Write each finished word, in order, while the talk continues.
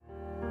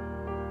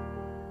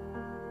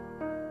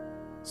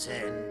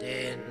Send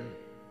in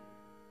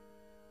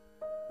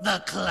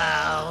the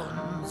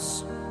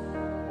clowns.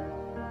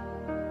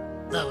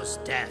 Those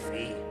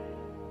daffy,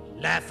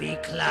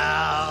 laffy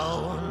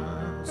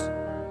clowns.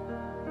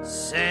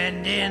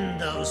 Send in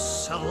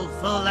those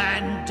soulful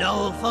and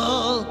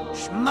doleful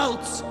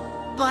schmaltz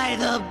by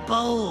the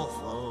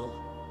bowlful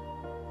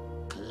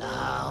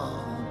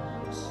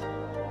clowns.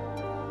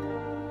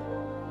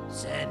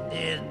 Send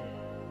in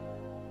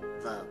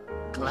the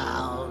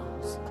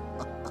clowns.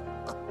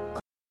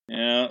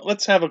 Yeah,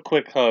 let's have a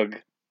quick hug.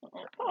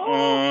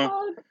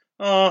 Oh,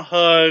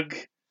 Hug.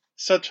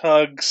 Such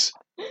hugs.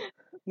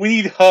 We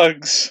need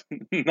hugs,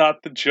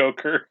 not the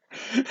Joker.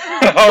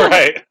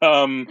 Alright,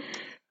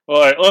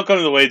 welcome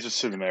to the Wages of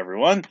Cinema,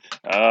 everyone.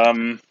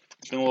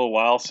 It's been a little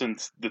while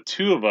since the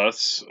two of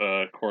us,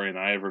 Corey and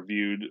I, have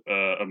reviewed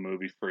a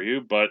movie for you,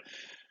 but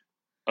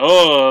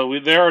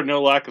there are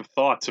no lack of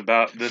thoughts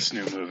about this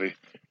new movie.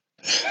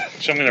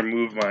 So I'm going to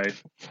move my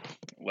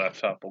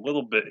laptop a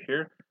little bit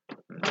here.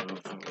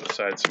 Move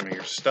aside some of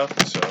your stuff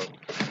so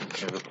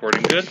you're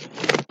recording good.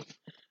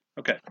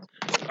 Okay.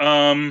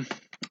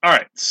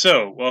 Alright,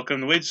 so welcome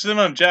to Wages of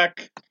Cinema. I'm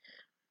Jack.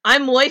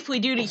 I'm Wifely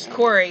Duties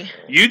Corey.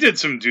 You did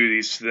some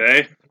duties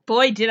today.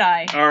 Boy, did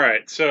I.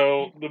 Alright,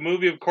 so the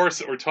movie, of course,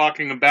 that we're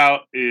talking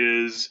about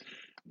is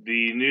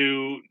the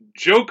new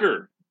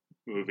Joker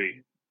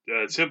movie.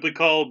 Simply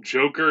called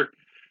Joker.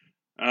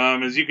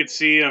 As you can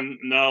see, I'm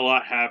not a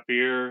lot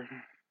happier.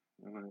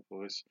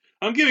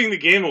 I'm giving the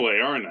game away,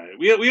 aren't I?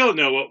 We don't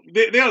know what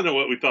they don't know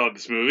what we thought of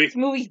this movie. This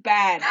movie's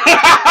bad.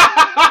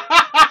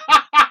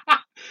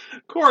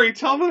 Corey,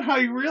 tell them how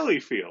you really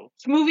feel.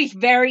 This movie's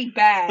very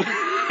bad.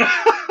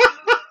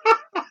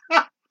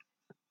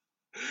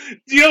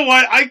 You know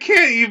what? I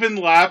can't even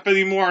laugh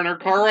anymore. On our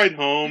car ride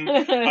home,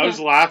 I was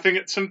laughing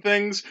at some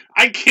things.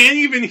 I can't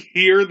even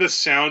hear the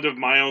sound of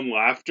my own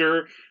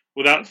laughter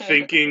without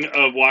thinking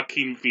of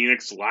Joaquin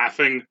Phoenix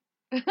laughing.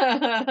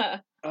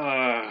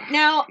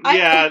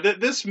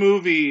 This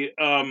movie.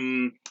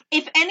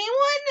 If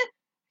anyone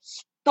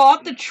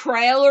thought the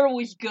trailer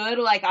was good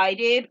like I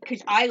did,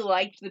 because I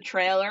liked the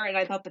trailer and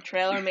I thought the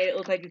trailer made it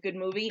look like a good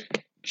movie,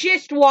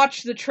 just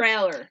watch the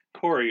trailer.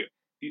 Corey,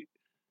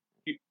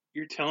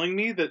 you're telling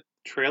me that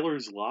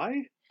trailers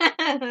lie?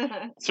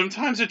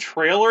 Sometimes a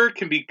trailer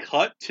can be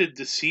cut to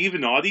deceive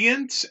an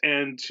audience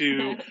and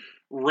to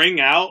wring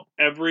out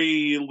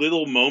every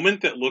little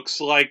moment that looks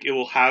like it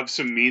will have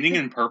some meaning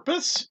and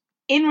purpose?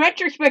 In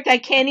retrospect, I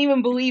can't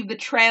even believe the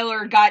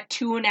trailer got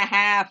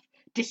 2.5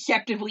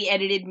 deceptively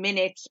edited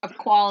minutes of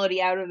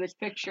quality out of this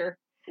picture.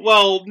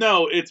 Well,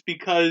 no, it's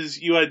because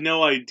you had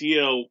no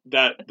idea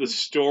that the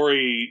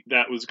story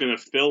that was going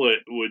to fill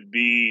it would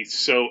be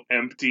so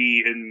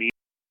empty and meaningless,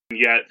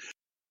 yet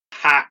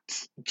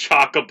packed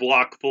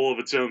chock-a-block full of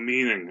its own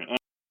meaning.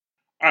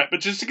 Alright,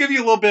 but just to give you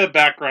a little bit of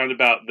background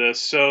about this,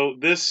 so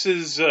this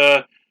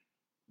isn't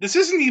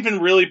even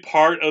really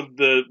part of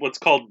the what's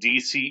called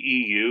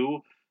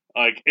DCEU.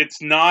 Like,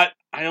 it's not,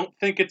 I don't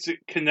think it's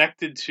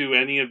connected to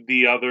any of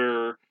the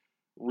other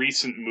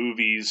recent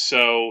movies,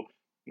 so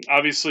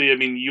obviously, I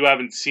mean, you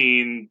haven't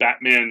seen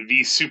Batman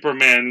v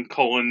Superman: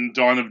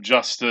 Dawn of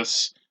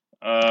Justice.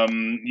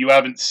 You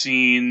haven't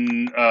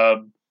seen,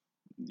 Man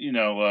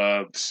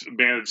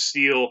of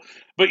Steel,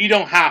 but you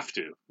don't have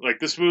to. Like,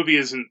 this movie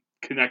isn't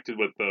connected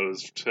with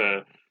those,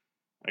 to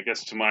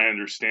my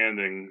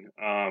understanding.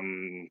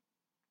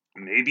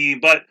 Maybe,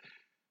 but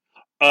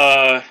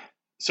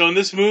so in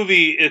this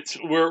movie,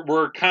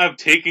 we're kind of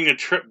taking a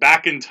trip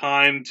back in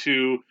time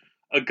to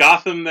a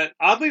Gotham that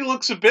oddly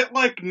looks a bit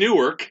like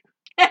Newark.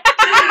 I'm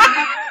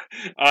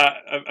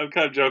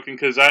kind of joking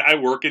because I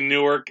work in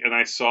Newark, and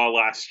I saw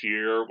last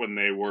year when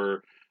they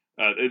were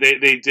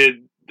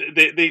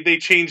they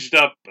changed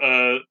up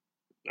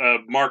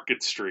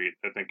Market Street,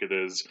 I think it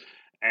is,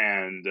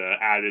 and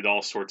added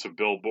all sorts of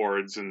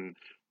billboards and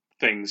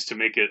things to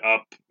make it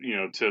up,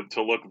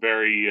 to look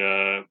very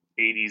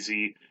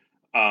 80s-y.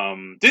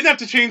 Didn't have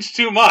to change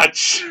too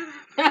much.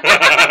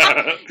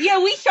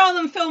 Yeah, we saw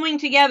them filming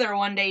together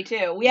one day,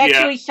 too. We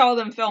actually saw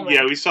them filming.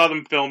 Yeah, we saw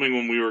them filming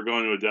when we were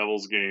going to a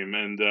Devils game,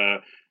 and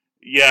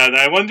and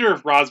I wonder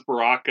if Ras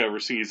Baraka ever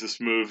sees this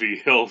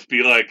movie, he'll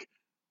be like,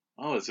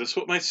 oh, is this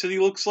what my city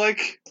looks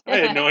like? I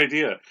had no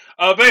idea.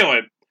 But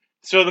anyway,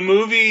 so the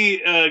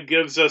movie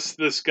gives us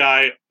this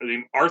guy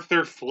named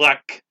Arthur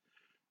Fleck.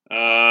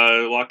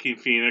 Joaquin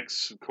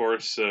Phoenix, of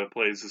course,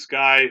 plays this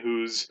guy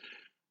who's,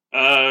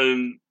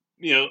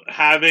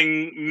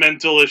 having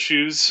mental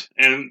issues,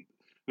 and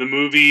the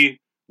movie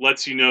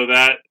lets you know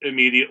that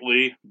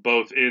immediately,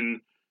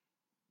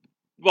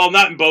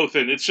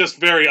 it's just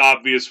very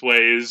obvious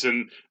ways,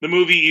 and the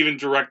movie even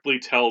directly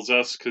tells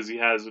us, because he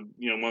has,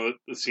 one of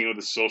the scene with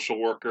the social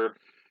worker,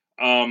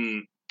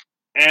 and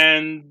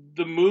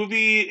the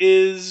movie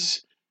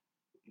is,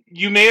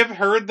 you may have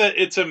heard that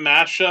it's a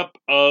mashup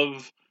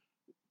of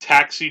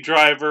Taxi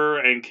Driver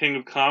and King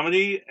of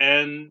Comedy,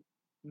 and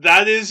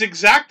that is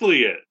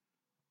exactly it.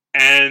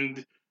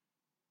 And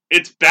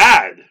it's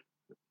bad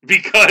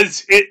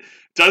because it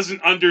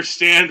doesn't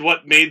understand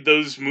what made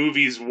those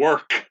movies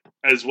work.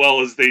 as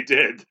well as they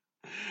did.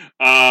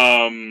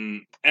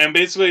 And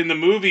basically in the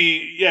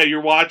movie, yeah,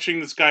 you're watching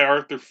this guy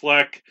Arthur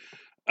Fleck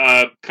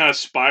kind of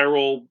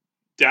spiral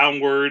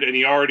downward, and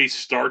he already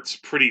starts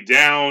pretty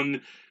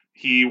down.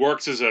 He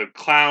works as a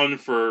clown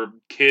for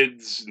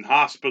kids in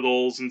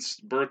hospitals and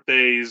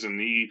birthdays, and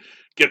he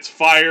gets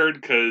fired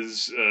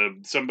because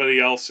somebody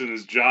else in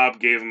his job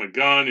gave him a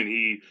gun, and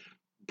he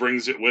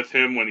brings it with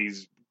him when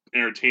he's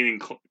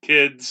entertaining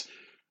kids.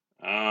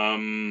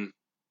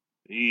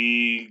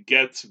 He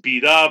gets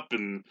beat up,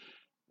 and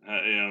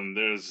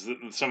there's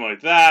something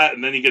like that,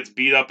 and then he gets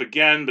beat up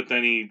again, but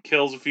then he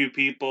kills a few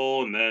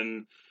people, and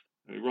then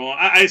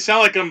I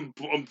sound like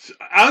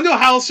I don't know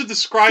how else to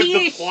describe the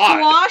plot. He is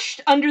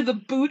sloshed under the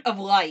boot of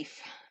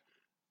life.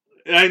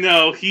 I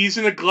know, he's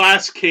in a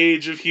glass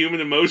cage of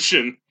human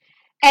emotion.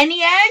 And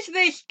he has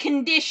this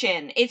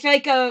condition. It's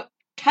like a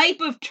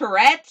type of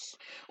Tourette's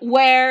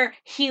where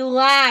he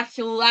laughs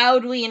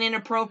loudly and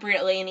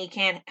inappropriately and he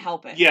can't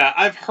help it. Yeah,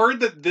 I've heard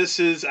that this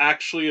is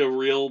actually a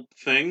real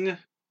thing.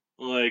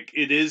 Like,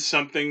 it is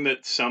something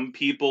that some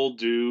people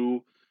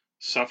do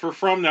suffer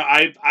from. Now,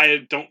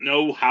 I don't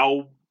know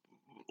how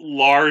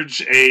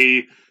large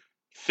a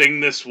thing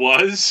this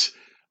was.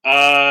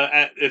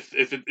 If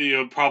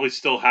it probably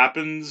still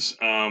happens.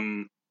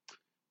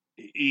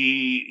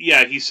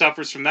 He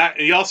suffers from that.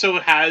 He also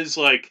has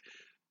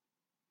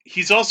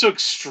he's also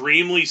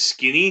extremely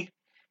skinny.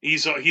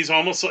 He's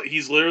almost like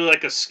he's literally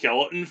like a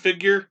skeleton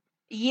figure.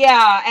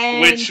 Yeah,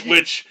 and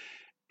which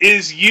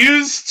is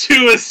used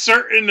to a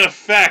certain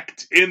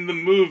effect in the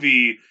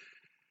movie.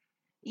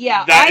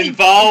 Yeah, that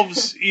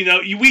involves,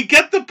 we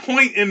get the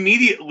point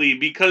immediately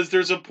because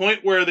there's a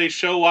point where they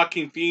show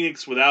Joaquin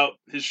Phoenix without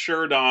his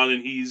shirt on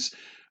and he's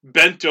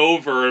bent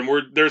over and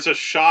there's a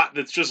shot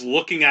that's just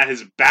looking at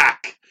his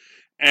back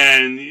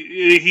and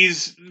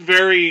he's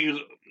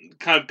very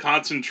kind of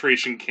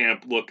concentration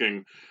camp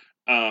looking.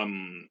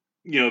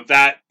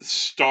 That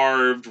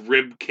starved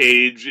rib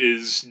cage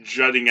is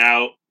jutting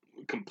out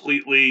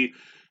completely.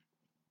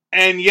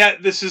 And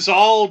yet this is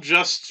all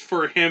just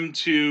for him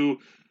to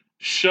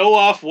show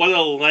off what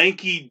a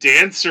lanky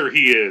dancer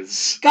he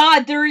is.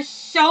 God, there is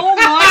so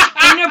much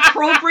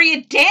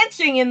inappropriate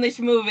dancing in this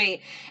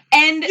movie.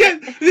 And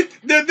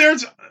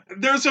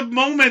there's a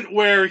moment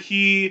where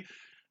he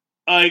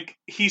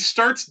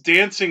starts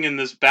dancing in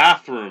this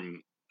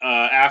bathroom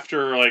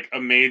after a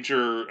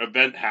major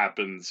event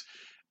happens.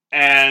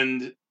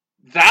 And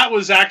that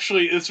was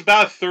actually, it's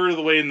about a third of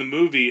the way in the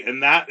movie,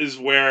 and that is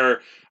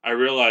where I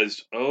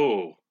realized,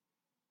 oh,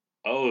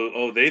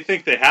 they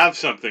think they have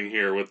something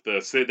here with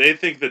this. They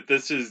think that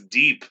this is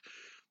deep,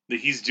 that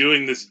he's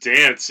doing this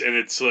dance, and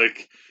it's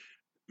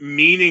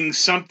meaning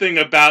something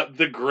about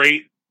the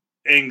great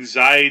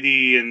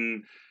anxiety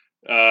and,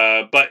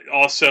 but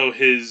also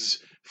his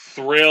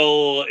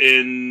thrill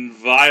in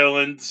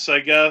violence,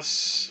 I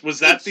guess. Was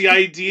that the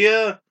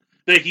idea?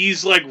 That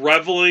he's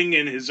reveling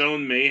in his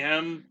own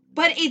mayhem?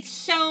 But it's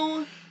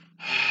so...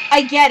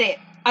 I get it.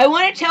 I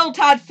want to tell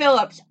Todd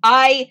Phillips,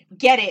 I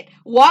get it.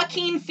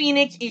 Joaquin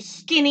Phoenix is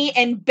skinny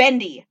and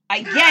bendy.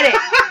 I get it.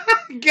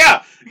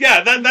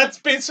 yeah, that's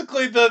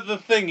basically the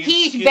thing.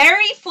 He's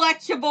very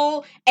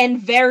flexible and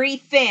very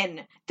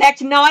thin.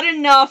 That's not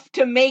enough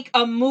to make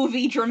a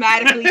movie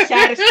dramatically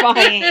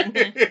satisfying.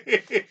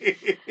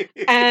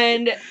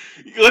 And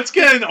let's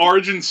get an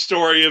origin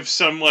story of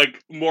some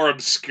more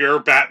obscure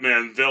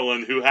Batman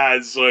villain who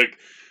has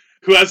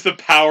the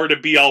power to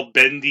be all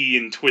bendy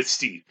and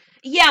twisty.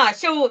 Yeah,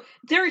 so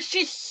there's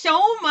just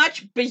so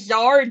much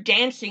bizarre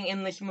dancing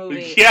in this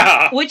movie.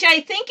 Yeah. Which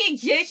I think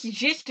exists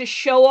just to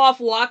show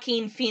off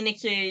Joaquin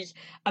Phoenix's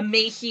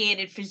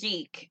emaciated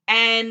physique.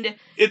 And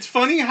it's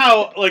funny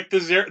how,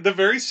 the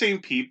very same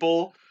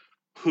people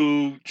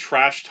who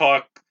trash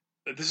talk...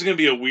 This is going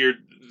to be a weird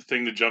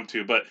thing to jump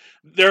to, but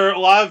there are a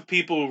lot of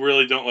people who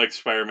really don't like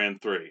Spider-Man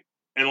 3.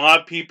 And a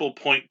lot of people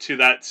point to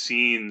that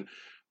scene...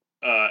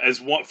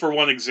 as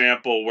one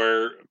example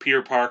where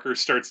Peter Parker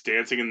starts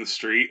dancing in the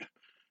street.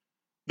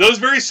 Those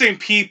very same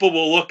people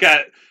will look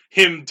at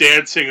him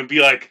dancing and be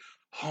like,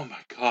 "Oh my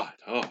God!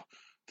 Oh,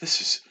 this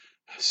is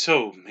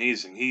so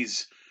amazing.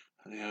 He's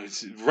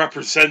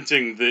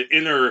representing the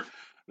inner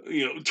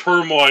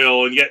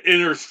turmoil and yet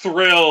inner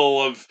thrill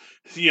of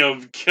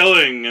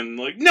killing and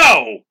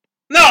no."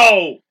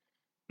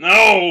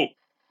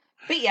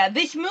 But yeah,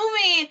 this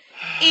movie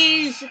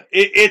is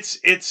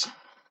it's.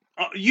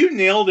 You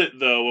nailed it,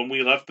 though, when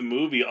we left the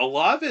movie. A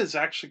lot of it is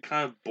actually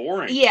kind of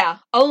boring. Yeah,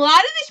 a lot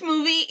of this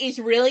movie is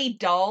really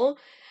dull.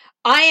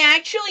 I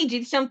actually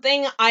did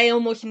something I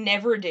almost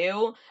never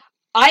do.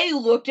 I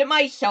looked at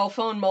my cell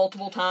phone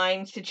multiple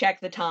times to check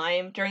the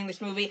time during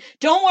this movie.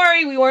 Don't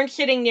worry, we weren't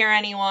sitting near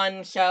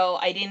anyone, so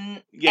I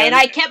didn't... Yeah, and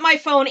I kept my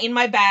phone in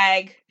my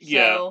bag, so...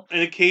 Yeah,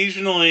 and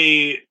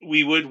occasionally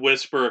we would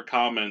whisper a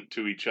comment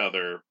to each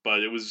other, but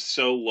it was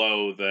so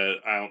low that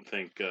I don't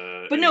think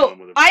But no,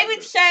 I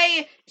would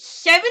say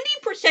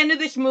 70% of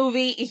this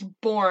movie is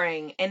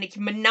boring, and it's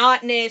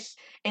monotonous,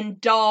 and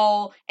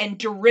dull, and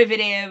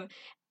derivative,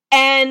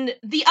 and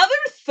the other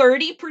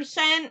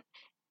 30%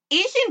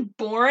 isn't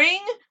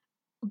boring,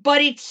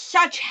 but it's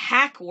such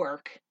hack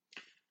work.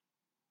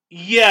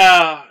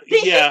 Yeah,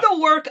 This yeah. is the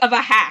work of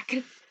a hack.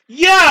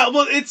 Yeah,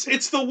 well,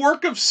 it's the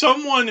work of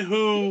someone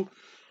who...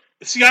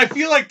 See, I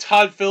feel like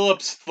Todd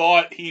Phillips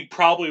thought he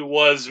probably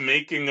was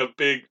making a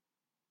big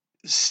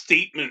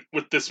statement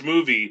with this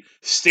movie.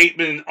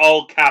 Statement in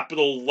all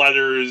capital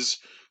letters,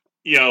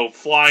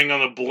 flying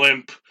on a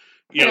blimp,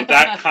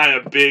 that kind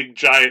of big,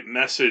 giant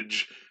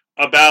message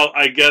about,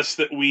 I guess,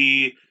 that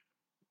we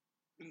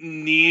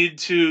need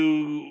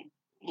to,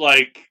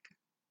 like,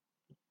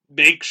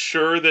 make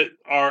sure that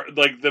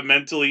the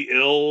mentally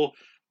ill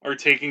are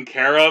taken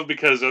care of,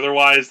 because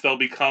otherwise they'll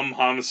become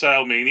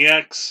homicidal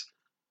maniacs,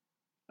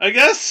 I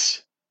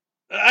guess.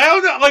 I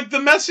don't know, like, the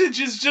message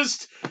is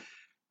just,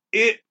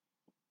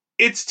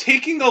 it's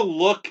taking a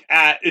look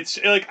at, it's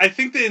like, I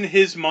think that in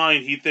his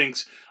mind he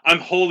thinks, I'm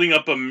holding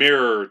up a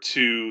mirror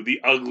to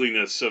the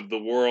ugliness of the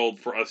world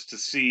for us to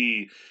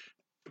see,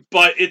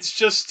 but it's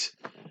just,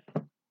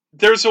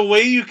 there's a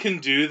way you can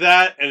do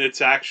that, and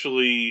it's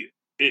actually,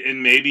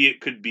 and maybe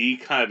it could be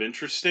kind of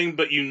interesting,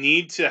 but you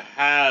need to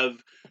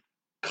have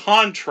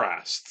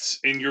contrasts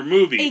in your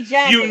movie.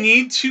 Exactly. You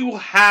need to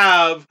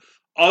have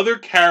other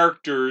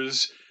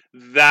characters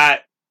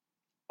that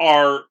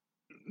are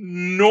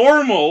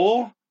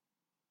normal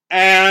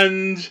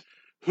and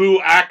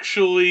who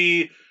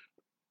actually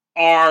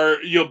are,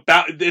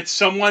 it's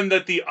someone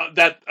that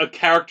that a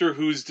character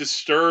who's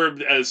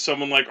disturbed as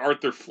someone like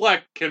Arthur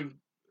Fleck can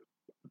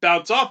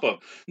bounce off of.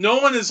 No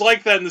one is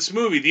like that in this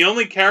movie. The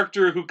only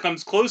character who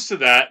comes close to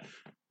that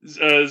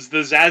is the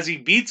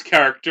Zazie Beetz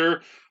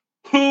character,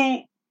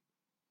 who,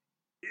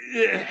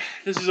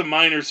 this is a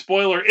minor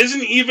spoiler,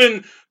 isn't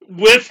even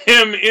with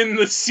him in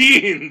the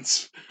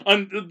scenes.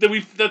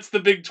 That's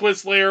the big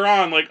twist later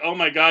on. Like, oh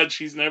my god,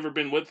 she's never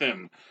been with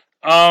him.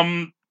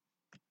 I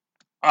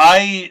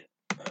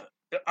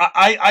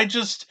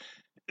just...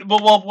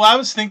 Well, what I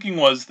was thinking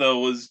was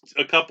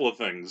a couple of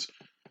things.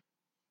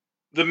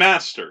 The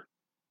Master,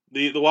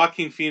 the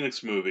Joaquin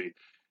Phoenix movie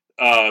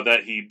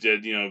that he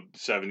did,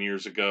 7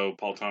 years ago,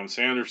 Paul Thomas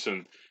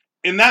Anderson.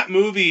 In that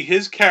movie,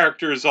 his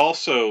character is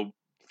also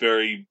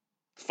very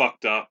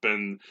fucked up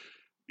and,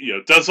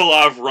 does a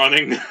lot of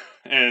running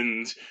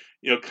and,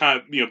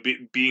 kind of,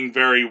 being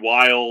very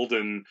wild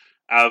and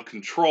out of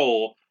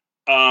control.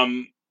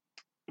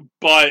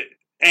 But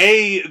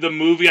the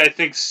movie, I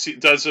think,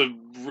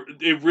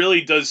 it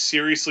really does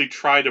seriously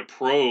try to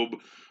probe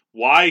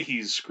why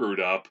he's screwed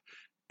up.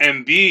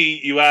 And B,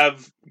 you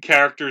have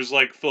characters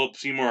like Philip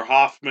Seymour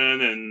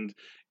Hoffman and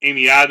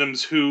Amy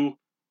Adams who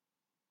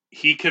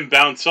he can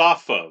bounce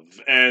off of,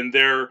 and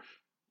they're,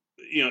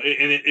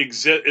 and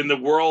it in the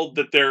world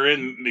that they're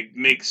in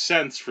makes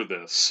sense for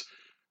this.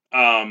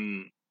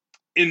 In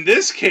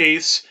this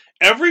case,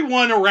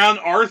 everyone around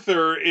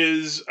Arthur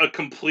is a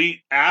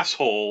complete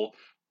asshole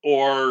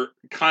or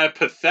kind of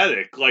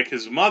pathetic, like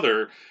his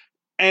mother,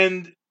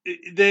 and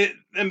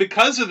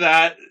because of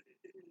that,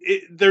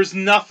 there's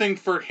nothing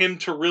for him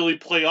to really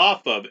play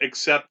off of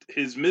except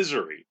his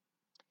misery.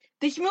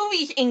 This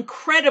movie's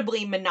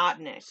incredibly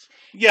monotonous.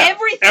 Yeah,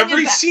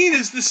 every scene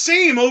is the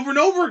same over and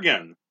over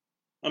again.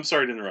 I'm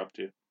sorry to interrupt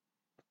you.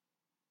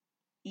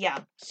 Yeah,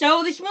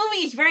 so this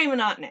movie is very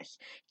monotonous.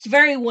 It's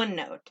very one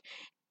note.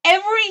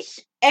 Every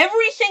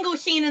single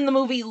scene in the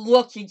movie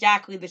looks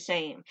exactly the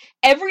same.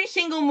 Every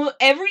single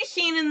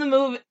scene in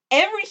the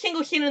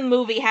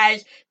movie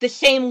has the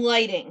same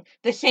lighting,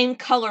 the same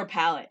color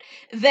palette.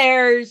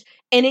 There's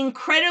an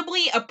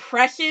incredibly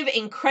oppressive,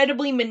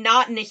 incredibly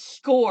monotonous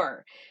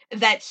score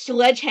that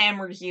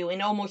sledgehammers you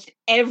in almost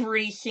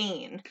every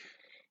scene.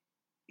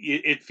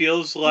 It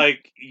feels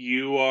like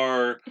you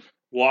are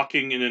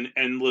walking in an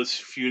endless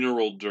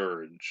funeral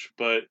dirge,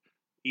 but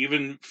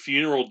even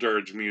funeral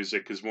dirge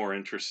music is more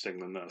interesting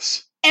than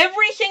this.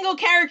 Every single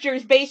character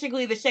is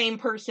basically the same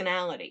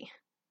personality.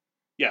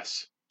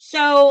 Yes.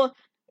 So,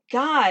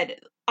 God,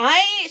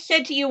 I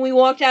said to you when we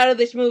walked out of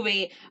this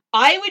movie,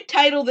 I would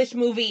title this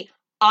movie,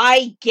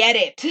 I Get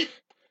It.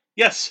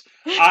 Yes,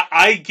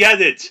 I get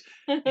it.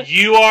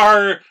 You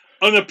are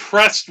an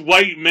oppressed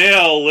white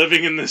male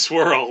living in this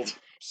world.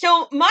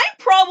 So, my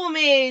problem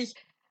is,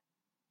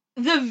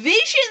 the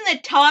vision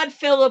that Todd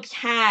Phillips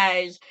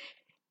has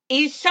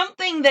is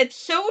something that's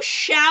so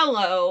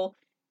shallow,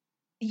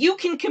 you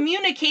can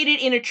communicate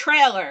it in a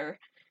trailer,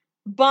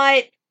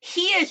 but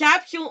he has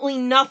absolutely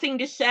nothing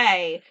to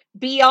say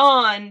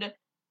beyond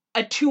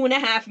a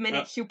 2.5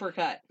 minute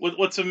supercut.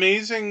 What's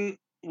amazing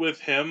with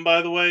him,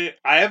 by the way,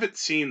 I haven't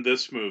seen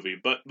this movie,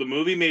 but the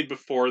movie made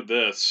before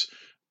this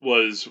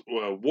was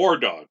War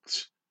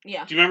Dogs.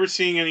 Yeah. Do you remember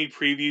seeing any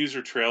previews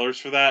or trailers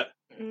for that?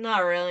 Not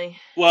really.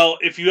 Well,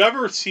 if you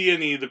ever see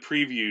any of the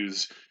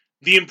previews,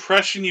 the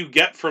impression you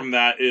get from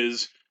that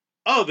is,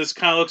 oh, this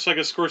kind of looks like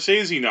a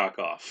Scorsese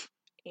knockoff.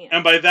 Yeah.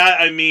 And by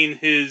that, I mean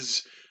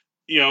his,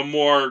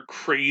 more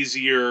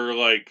crazier,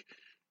 like,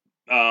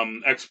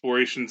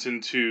 explorations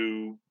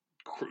into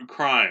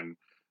crime,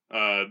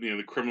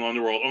 the criminal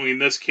underworld. Only in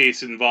this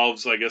case, it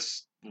involves, I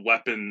guess,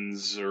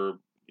 weapons or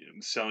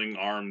selling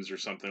arms or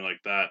something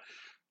like that.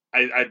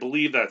 I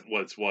believe that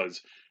what it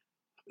was.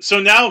 So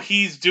now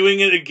he's doing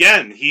it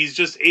again. He's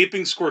just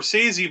aping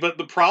Scorsese, but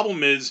the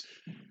problem is,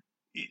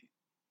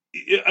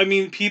 I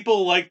mean,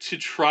 people like to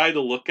try to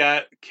look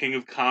at King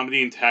of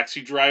Comedy and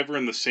Taxi Driver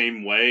in the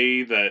same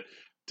way that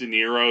De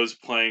Niro is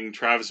playing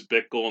Travis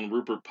Bickle and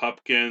Rupert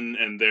Pupkin,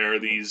 and they're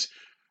these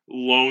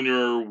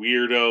loner,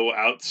 weirdo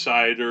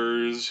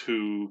outsiders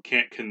who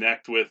can't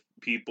connect with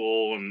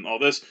people and all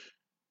this.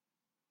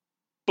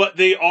 But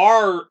they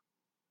are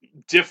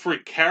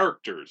different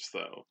characters,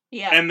 though.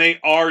 Yeah. And they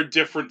are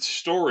different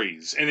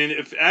stories. And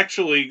if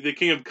actually the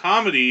King of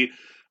Comedy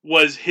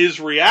was his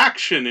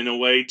reaction in a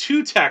way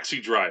to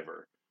Taxi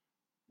Driver.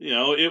 You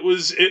know,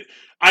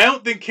 I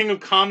don't think King of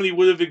Comedy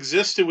would have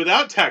existed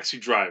without Taxi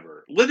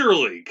Driver,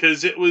 literally,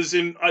 because it was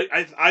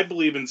I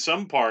believe in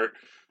some part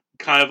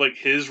kind of like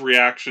his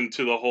reaction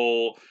to the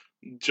whole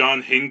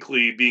John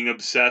Hinckley being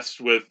obsessed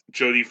with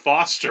Jodie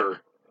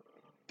Foster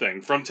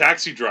thing from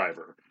Taxi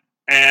Driver.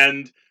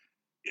 And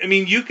I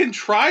mean, you can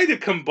try to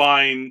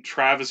combine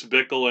Travis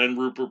Bickle and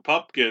Rupert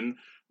Pupkin,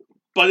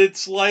 but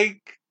it's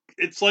like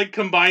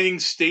combining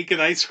steak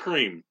and ice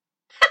cream.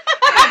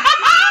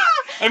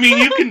 I mean,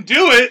 you can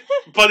do it,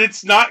 but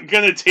it's not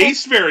going to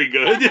taste very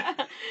good.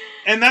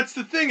 And that's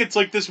the thing. It's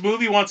like this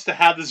movie wants to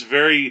have this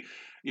very,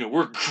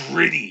 we're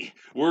gritty.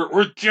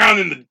 We're down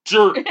in the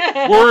dirt.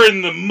 We're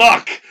in the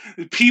muck.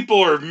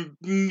 People are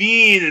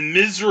mean and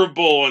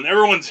miserable, and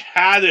everyone's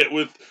had it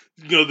with,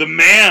 the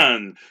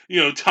man.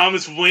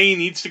 Thomas Wayne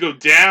needs to go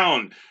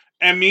down.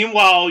 And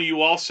meanwhile,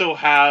 you also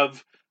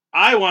have,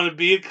 I want to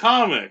be a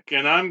comic,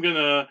 and I'm going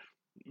to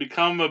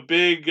become a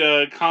big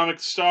comic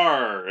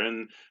star.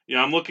 And,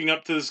 I'm looking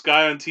up to this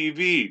guy on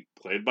TV,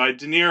 played by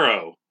De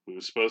Niro, who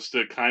was supposed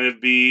to kind of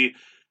be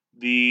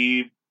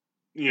the,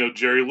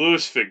 Jerry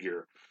Lewis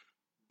figure.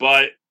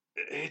 But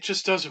it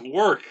just doesn't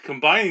work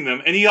combining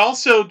them. And he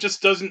also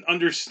just doesn't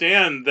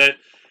understand that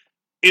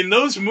in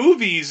those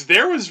movies,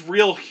 there was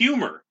real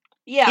humor.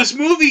 Yeah. This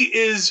movie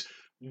is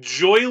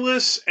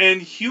joyless and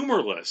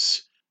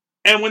humorless.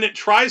 And when it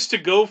tries to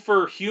go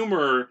for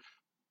humor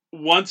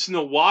once in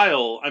a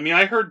while, I mean,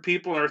 I heard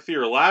people in our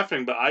theater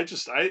laughing, but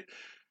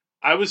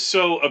I was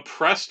so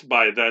oppressed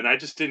by that, and I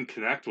just didn't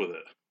connect with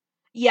it.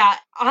 Yeah,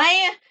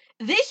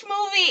 this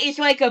movie is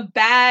like a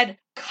bad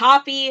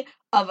copy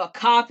of a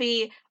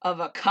copy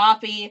of a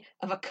copy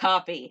of a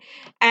copy.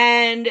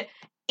 And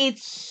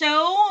it's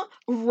so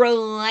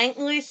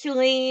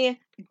relentlessly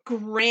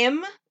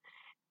grim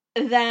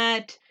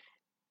that,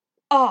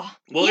 well,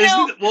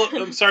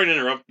 I'm sorry to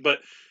interrupt, but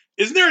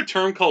isn't there a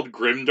term called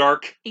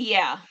grimdark?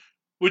 Yeah.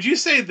 Would you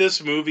say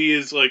this movie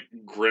is like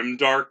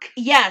grimdark?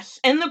 Yes,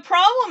 and the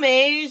problem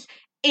is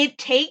it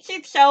takes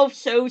itself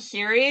so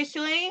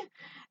seriously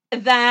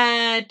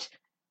that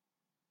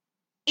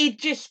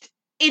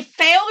it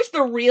fails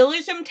the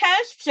realism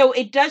test, so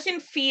it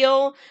doesn't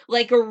feel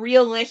like a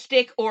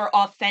realistic or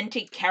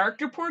authentic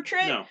character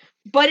portrait. No.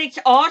 But it's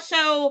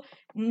also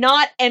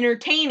not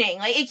entertaining.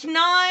 Like, it's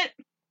not.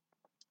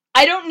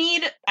 I don't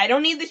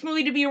need this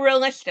movie to be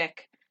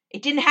realistic.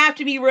 It didn't have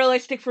to be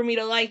realistic for me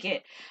to like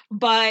it,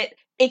 but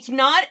it's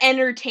not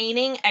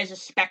entertaining as a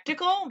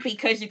spectacle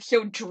because it's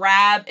so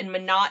drab and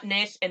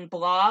monotonous and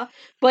blah,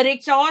 but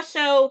it's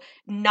also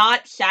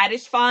not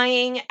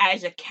satisfying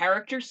as a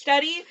character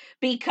study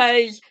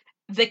because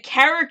the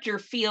character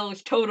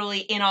feels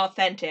totally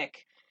inauthentic.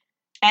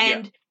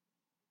 And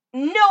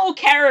no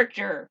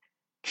character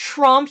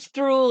trumps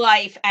through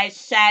life as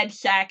sad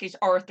sack as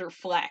Arthur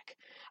Fleck.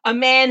 A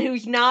man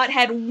who's not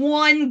had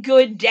one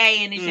good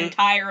day in his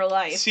entire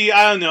life. See,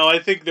 I don't know. I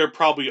think there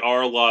probably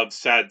are a lot of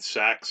sad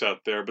sacks out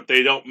there, but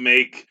they don't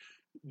make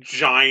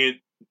giant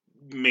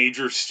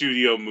major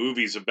studio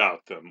movies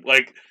about them.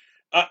 Like,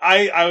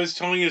 I was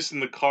telling us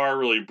in the car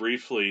really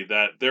briefly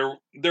that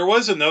there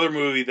was another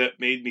movie that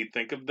made me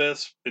think of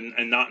this,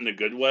 and not in a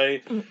good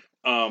way.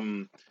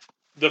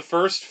 The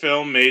first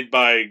film made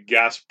by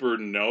Gaspar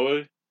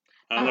Noé.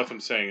 I don't know if I'm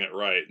saying it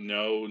right.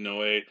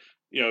 Noé.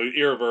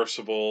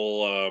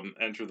 Irreversible,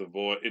 Into the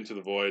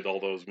Void, all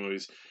those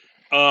movies.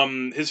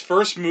 His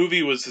first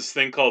movie was this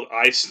thing called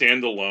I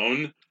Stand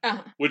Alone,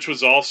 which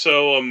was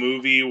also a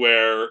movie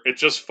where it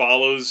just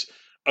follows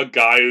a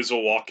guy who's a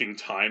walking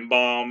time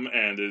bomb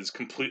and is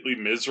completely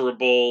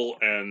miserable,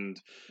 and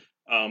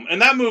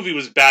that movie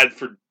was bad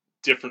for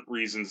different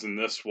reasons than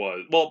this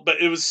was. Well, but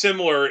it was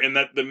similar in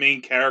that the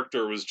main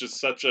character was just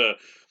such a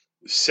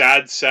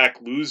sad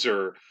sack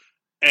loser,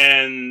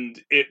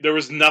 and there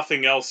was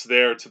nothing else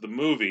there to the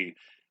movie.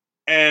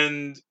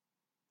 And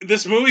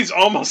this movie's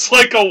almost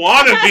like a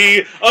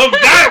wannabe of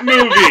that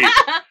movie.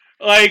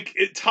 Like,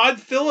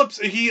 Todd Phillips,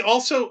 he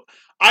also,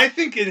 I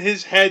think in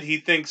his head, he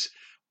thinks,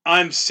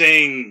 I'm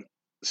saying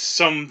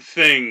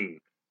something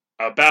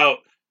about,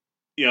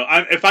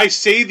 if I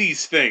say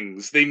these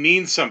things, they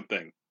mean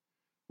something.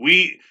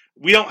 We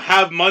don't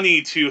have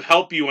money to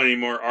help you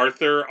anymore,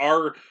 Arthur.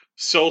 Our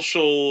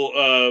social,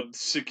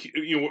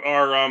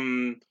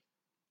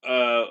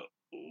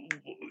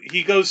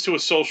 he goes to a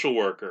social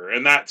worker,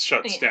 and that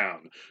shuts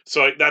down.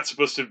 So that's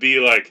supposed to be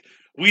like,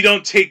 we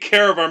don't take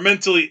care of our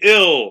mentally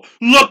ill.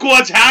 Look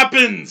what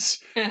happens!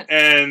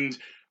 And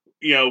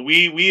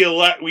we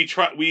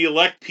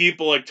elect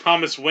people like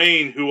Thomas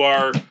Wayne who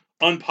are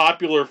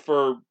unpopular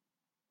for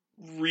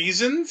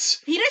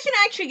reasons. He doesn't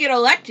actually get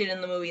elected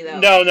in the movie, though.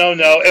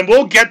 No, and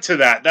we'll get to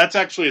that. That's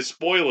actually a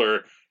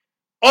spoiler,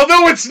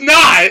 although it's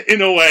not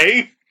in a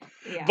way.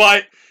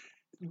 Yeah.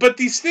 But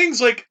these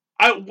things, like,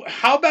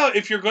 how about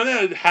if you're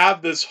going to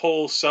have this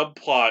whole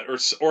subplot,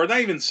 or not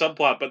even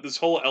subplot, but this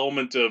whole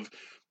element of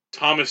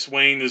Thomas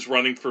Wayne is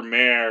running for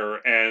mayor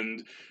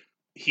and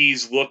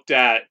he's looked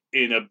at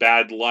in a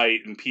bad light,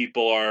 and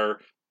people are,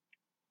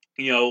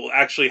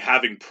 actually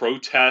having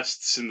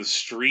protests in the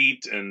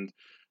street, and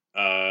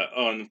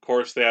of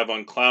course they have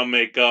on clown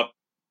makeup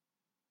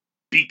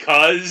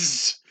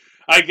because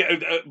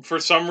for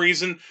some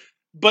reason,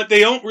 but they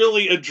don't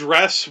really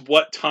address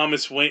what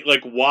Thomas Wayne,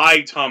 like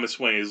why Thomas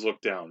Wayne is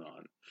looked down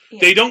on. Yeah.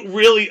 They don't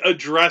really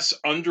address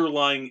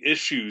underlying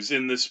issues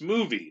in this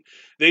movie.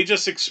 They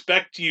just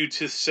expect you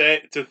to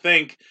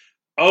think,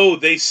 oh,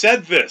 they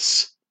said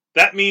this.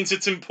 That means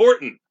it's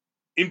important.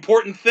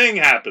 Important thing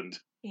happened.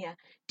 Yeah.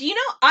 Do you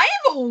know, I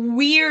have a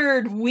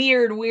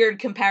weird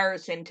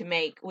comparison to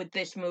make with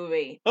this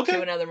movie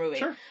to another movie.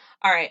 Sure.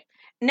 All right.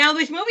 Now,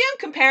 this movie I'm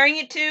comparing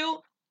it to,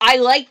 I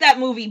like that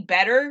movie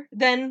better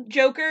than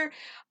Joker.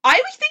 I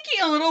was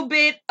thinking a little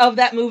bit of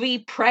that movie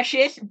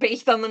Precious,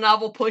 based on the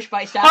novel Push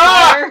by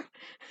Sapphire.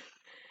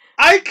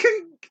 I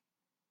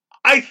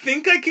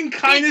think I can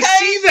kind of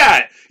see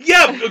that.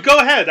 Yeah, go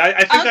ahead.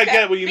 I think I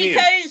get what you mean.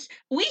 Because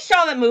we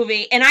saw that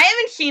movie, and I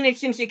haven't seen it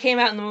since it came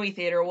out in the movie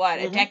theater,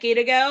 a decade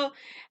ago?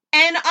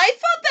 And I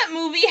thought that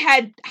movie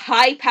had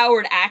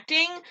high-powered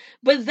acting,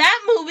 but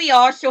that movie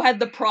also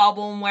had the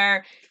problem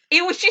where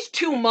it was just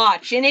too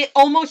much, and it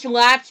almost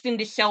lapsed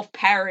into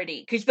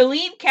self-parody. Because the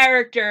lead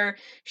character,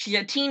 she's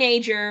a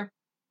teenager,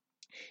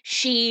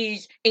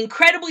 she's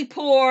incredibly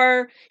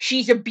poor,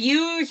 she's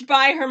abused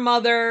by her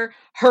mother,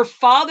 her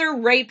father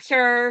rapes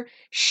her,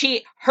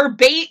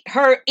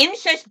 her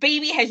incest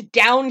baby has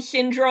Down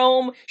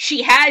syndrome,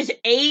 she has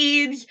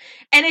AIDS,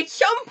 and at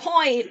some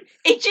point,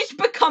 it just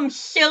becomes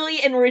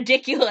silly and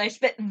ridiculous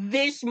that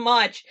this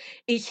much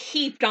is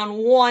heaped on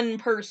one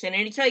person,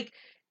 and it's like,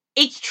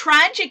 it's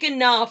tragic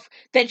enough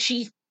that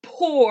she's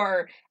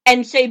poor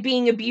and, say,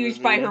 being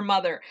abused by her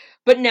mother.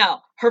 But no,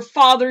 her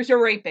father's a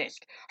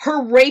rapist.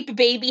 Her rape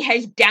baby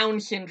has Down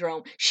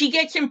syndrome. She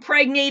gets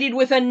impregnated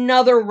with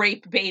another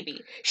rape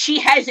baby. She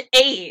has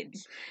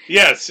AIDS.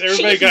 Yes,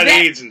 everybody got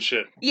AIDS and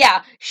shit.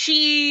 Yeah,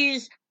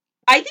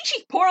 I think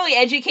she's poorly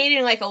educated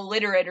and, like,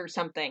 illiterate or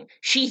something.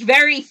 She's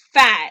very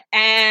fat,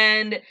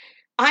 and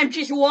I'm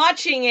just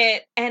watching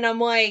it, and I'm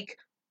like,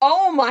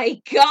 oh my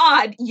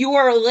god, you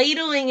are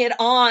ladling it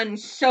on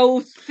so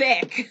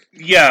thick.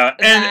 Yeah,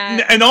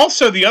 and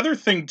also the other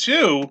thing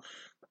too,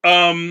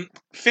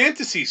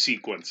 fantasy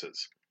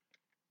sequences.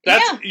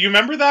 You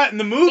remember that in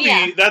the movie?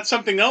 Yeah. That's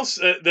something else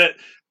that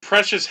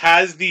Precious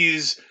has,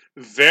 these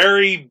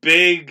very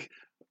big,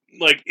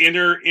 like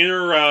inner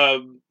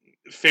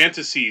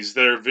fantasies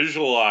that are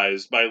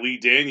visualized by Lee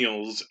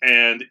Daniels,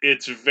 and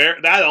it's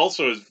that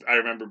also is, I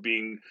remember,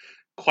 being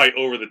quite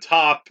over the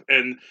top,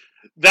 and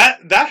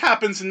that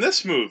happens in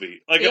this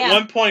movie. Like, at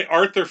one point,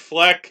 Arthur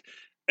Fleck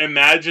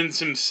imagines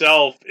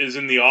himself is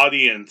in the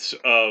audience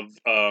of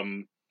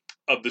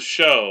the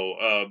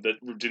show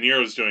that De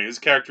Niro's doing. His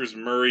character is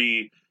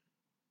Murray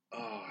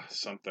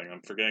something.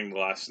 I'm forgetting the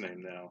last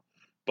name now.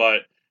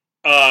 But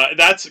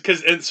that's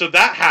so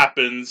that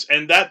happens,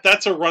 and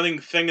that's a running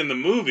thing in the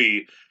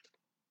movie.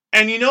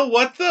 And you know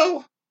what,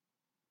 though?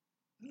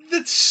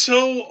 That's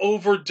so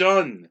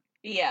overdone.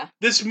 Yeah.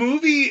 This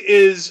movie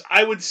is,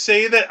 I would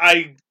say that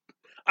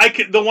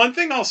the one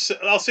thing I'll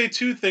say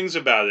two things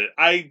about it.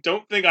 I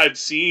don't think I've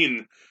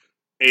seen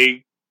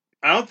a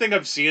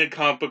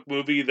comic book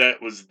movie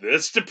that was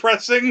this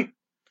depressing.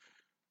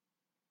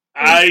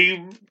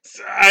 That's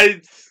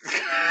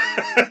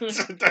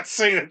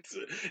saying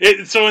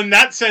it. So in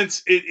that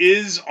sense, it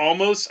is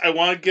almost, I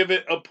want to give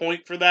it a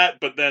point for that,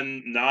 but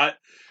then not.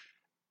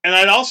 And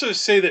I'd also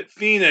say that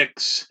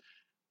Phoenix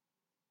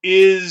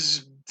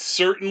is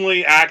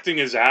certainly acting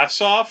his ass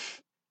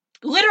off.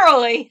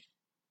 Literally.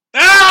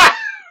 Ah!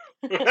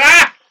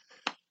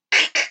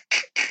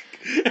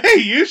 Hey,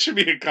 you should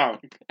be a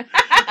comic.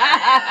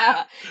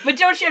 But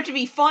don't you have to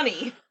be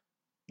funny?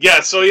 Yeah,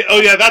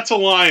 that's a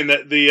line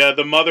that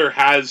the mother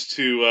has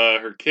to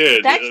her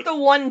kid. That's the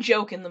one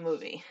joke in the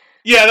movie.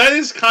 Yeah, that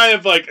is kind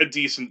of like a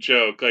decent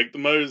joke. Like, the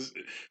mother's,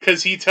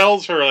 because he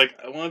tells her, like,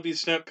 I want to be a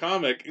stand-up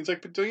comic. He's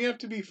like, but don't you have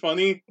to be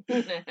funny?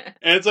 And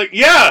it's like,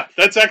 yeah,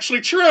 that's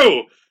actually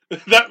true.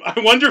 I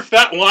wonder if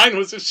that line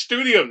was a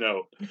studio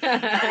note.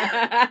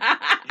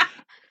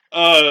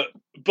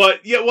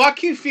 But yeah,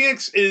 Joaquin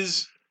Phoenix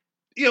is,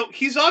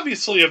 he's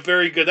obviously a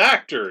very good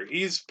actor.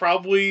 He's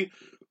probably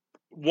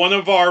one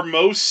of our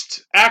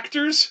most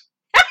actors.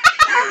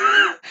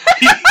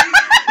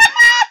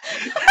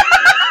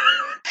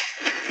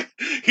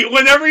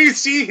 Whenever you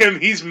see him,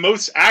 he's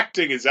most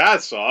acting his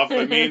ass off.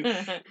 I mean,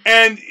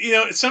 and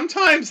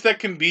sometimes that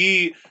can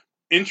be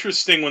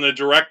interesting when a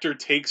director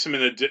takes him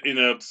in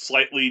a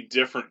slightly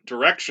different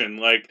direction.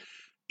 Like,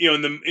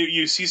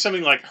 you see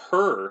something like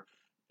Her,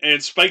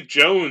 and Spike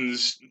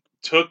Jonze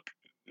took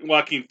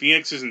Joaquin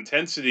Phoenix's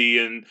intensity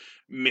and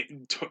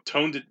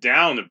toned it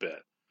down a bit.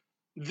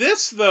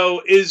 This,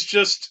 though, is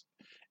just,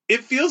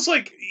 it feels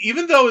like,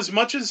 even though as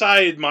much as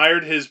I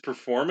admired his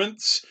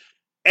performance,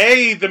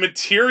 A, the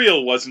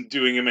material wasn't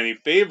doing him any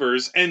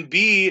favors, and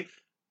B,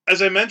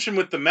 as I mentioned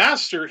with The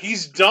Master,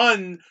 he's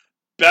done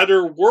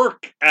better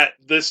work at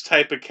this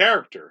type of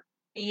character.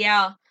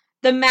 Yeah.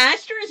 The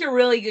Master is a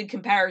really good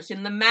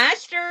comparison. The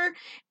Master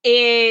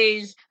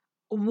is,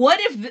 what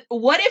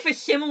if a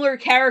similar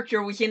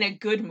character was in a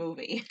good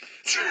movie?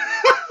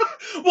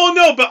 Well,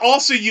 no, but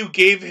also you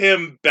gave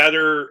him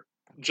better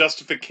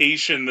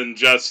justification than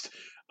just,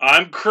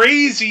 I'm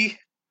crazy.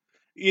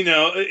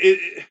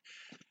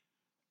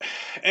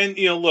 And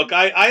look,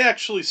 I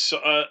actually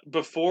saw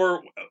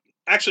before.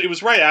 Actually, it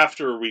was right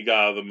after we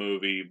got out of the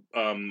movie.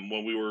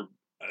 When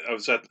I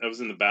was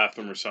in the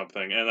bathroom or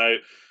something, and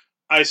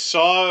I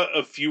saw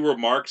a few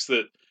remarks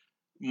that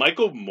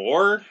Michael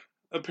Moore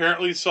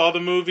apparently saw the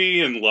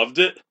movie and loved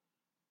it,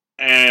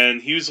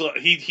 and he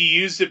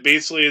used it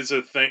basically as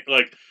a thing,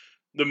 like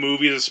the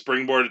movie as a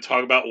springboard to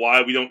talk about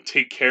why we don't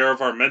take care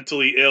of our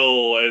mentally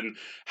ill and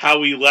how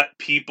we let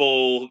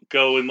people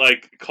go and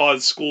like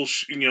cause go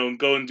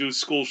and do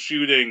school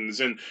shootings,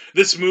 and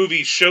this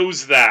movie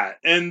shows that.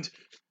 And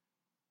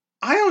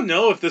I don't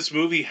know if this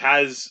movie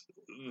has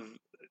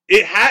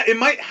it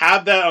might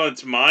have that on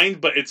its mind,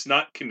 but it's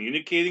not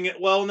communicating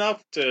it well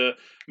enough to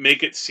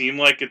make it seem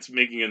like it's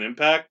making an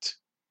impact.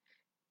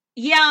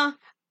 Yeah,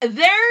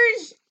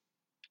 there's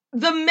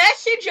the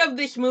message of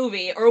this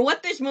movie, or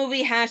what this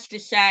movie has to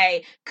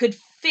say, could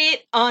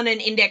fit on an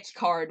index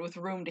card with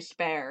room to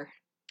spare.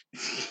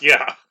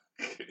 Yeah.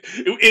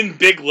 In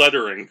big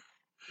lettering.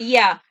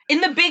 Yeah, in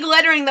the big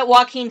lettering that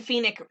Joaquin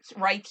Phoenix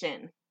writes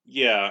in.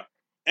 Yeah.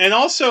 And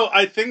also,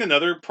 I think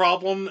another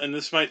problem, and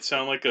this might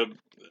sound like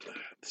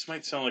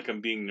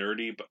I'm being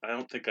nerdy, but I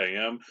don't think I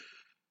am.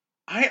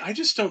 I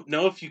just don't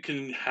know if you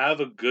can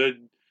have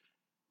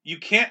you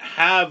can't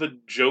have a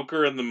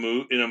Joker in a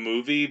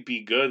movie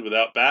be good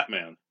without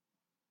Batman.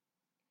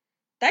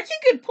 That's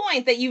a good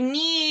point, that you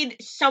need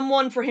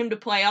someone for him to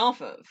play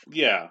off of.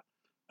 Yeah.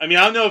 I mean,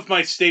 I don't know if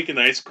my steak and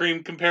ice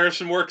cream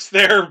comparison works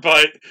there,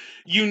 but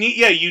you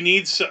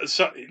need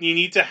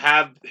to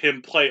have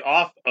him play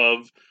off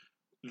of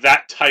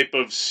that type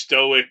of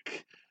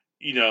stoic,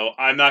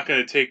 I'm not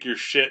going to take your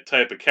shit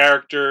type of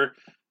character.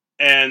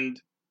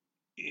 And,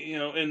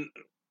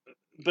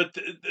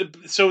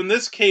 so in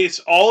this case,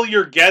 all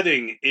you're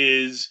getting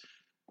is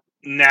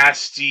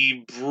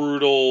nasty,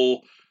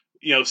 brutal,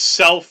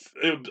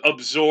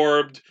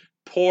 self-absorbed,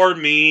 poor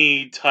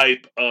me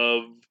type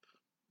of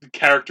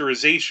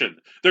characterization.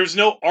 There's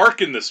no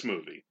arc in this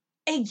movie.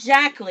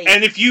 Exactly.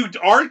 And if you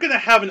aren't going to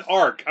have an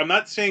arc, I'm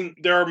not saying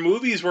there are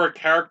movies where a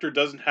character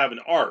doesn't have an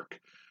arc,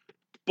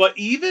 but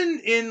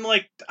even in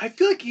I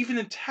feel like even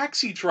in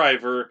Taxi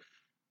Driver,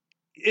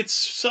 it's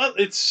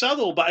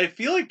subtle, but I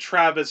feel like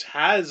Travis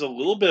has a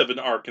little bit of an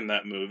arc in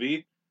that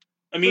movie.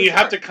 I mean, you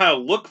have to kind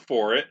of look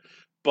for it,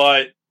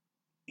 but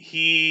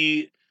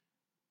by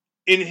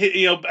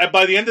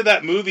the end of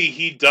that movie,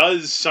 he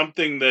does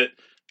something that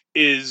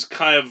is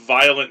kind of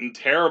violent and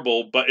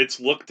terrible, but it's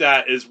looked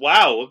at as,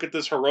 wow, look at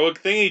this heroic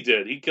thing he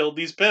did. He killed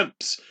these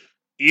pimps.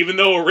 Even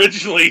though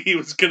originally he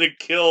was going to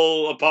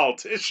kill a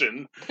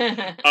politician. But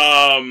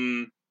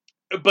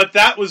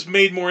that was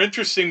made more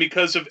interesting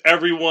because of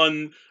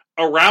everyone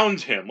around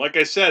him. Like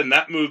I said, in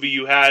that movie,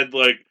 you had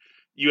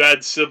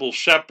Sybil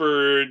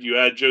Shepherd, you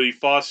had Jodie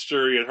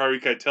Foster, you had Harvey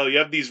Keitel. You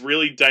have these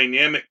really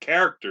dynamic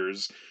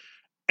characters.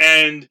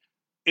 And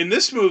in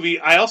this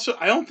movie, I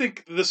don't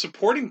think the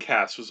supporting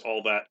cast was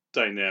all that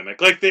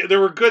dynamic. Like,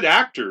 there were good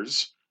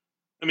actors.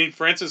 I mean,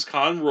 Frances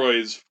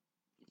Conroy's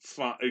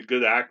a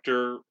good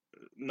actor,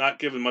 not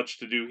given much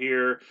to do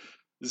here.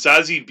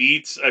 Zazie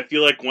Beetz, I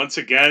feel like, once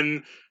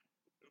again,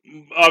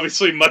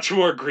 obviously much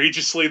more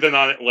egregiously than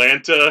on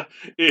Atlanta,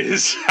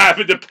 is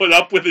having to put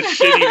up with a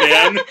shitty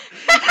man.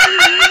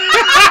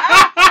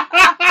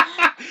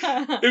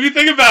 If you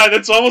think about it,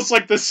 it's almost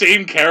like the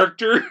same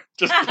character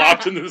just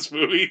popped into this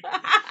movie.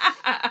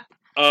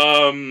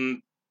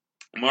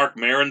 Mark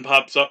Maron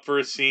pops up for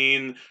a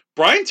scene.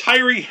 Brian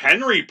Tyree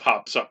Henry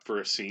pops up for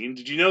a scene.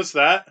 Did you notice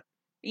that?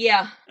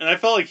 Yeah. And I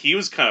felt like he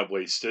was kind of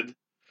wasted.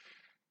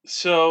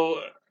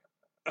 So,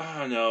 I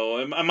don't know.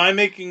 Am I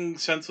making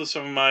sense with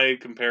some of my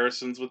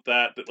comparisons with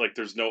that? That, like,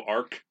 there's no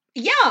arc?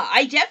 Yeah,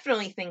 I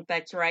definitely think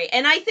that's right.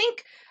 And I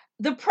think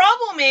the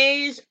problem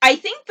is, I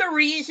think the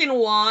reason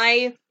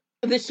why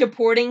the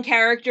supporting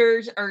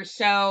characters are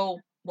so,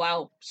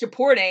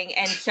 supporting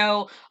and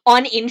so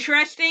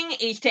uninteresting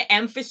is to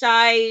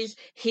emphasize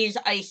his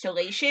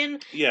isolation,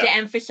 to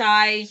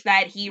emphasize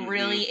that he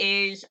really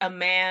is a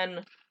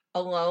man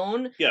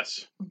alone.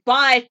 Yes.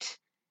 But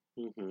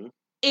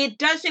it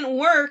doesn't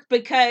work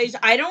because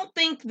I don't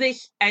think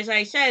this, as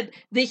I said,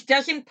 this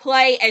doesn't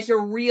play as a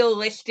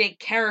realistic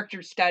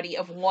character study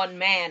of one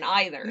man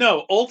either.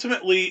 No,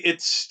 ultimately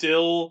it's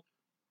still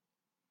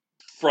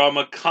from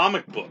a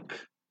comic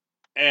book.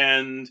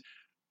 And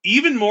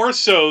even more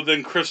so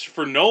than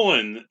Christopher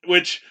Nolan,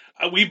 which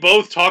we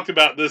both talked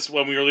about this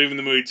when we were leaving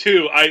the movie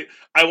too. I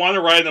want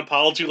to write an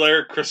apology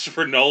letter to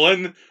Christopher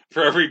Nolan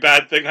for every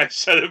bad thing I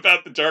said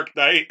about The Dark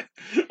Knight.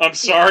 I'm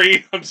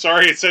sorry. I'm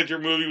sorry I said your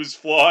movie was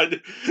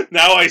flawed.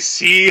 Now I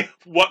see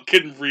what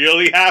can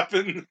really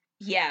happen.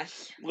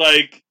 Yes.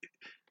 Like,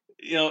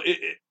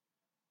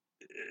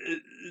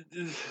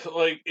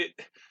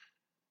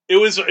 it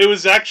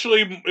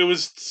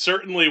was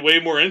certainly way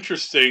more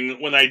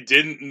interesting when I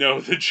didn't know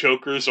the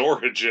Joker's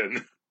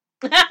origin.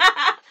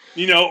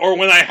 Or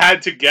when I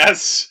had to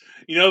guess,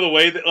 the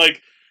way that,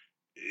 like,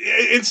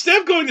 instead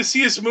of going to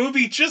see this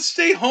movie, just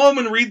stay home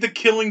and read The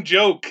Killing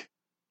Joke.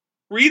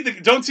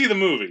 Don't see the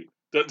movie.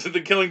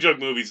 The Killing Joke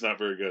movie's not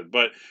very good,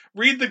 but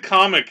read the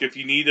comic if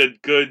you need a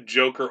good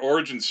Joker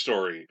origin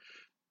story,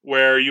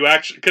 where you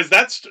actually, because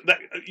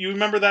you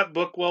remember that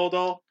book,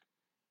 Weldall?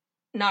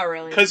 Not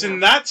really. Because in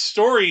that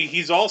story,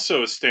 he's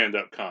also a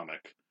stand-up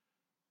comic,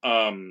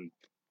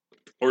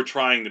 or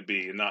trying to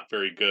be, and not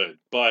very good.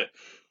 But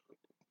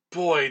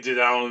boy, did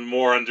Alan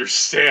Moore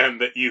understand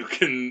that you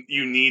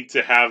need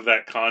to have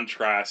that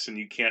contrast, and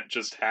you can't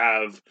just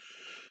have,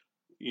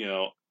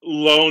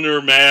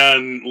 Loner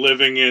Man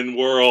living in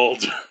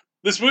world.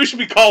 This movie should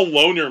be called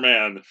Loner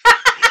Man.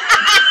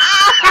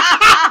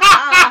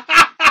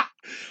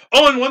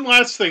 Oh, and one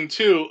last thing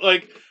too,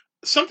 like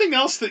something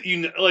else that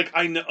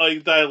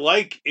that I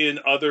like in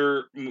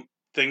other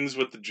things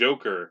with the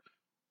Joker.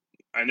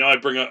 I know I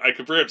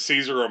could bring up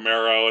Cesar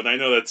Romero, and I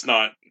know that's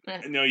not.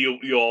 I know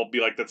you'll all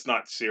be like, that's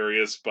not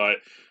serious, but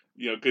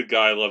good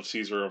guy, love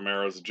Cesar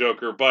Romero as a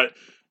Joker, but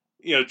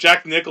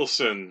Jack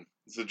Nicholson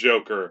is the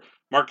Joker,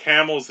 Mark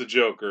Hamill's the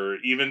Joker,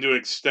 even to an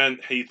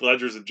extent Heath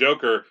Ledger's the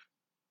Joker.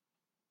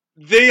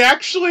 They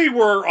actually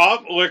were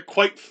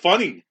quite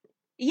funny.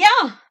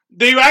 Yeah.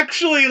 They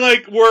actually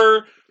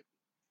were,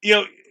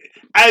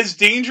 as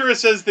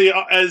dangerous as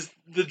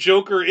the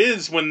Joker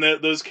is when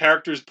those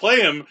characters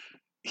play him,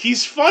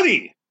 he's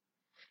funny.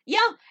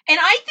 Yeah, and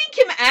I think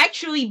him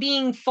actually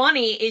being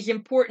funny is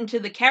important to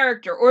the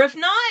character, or if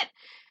not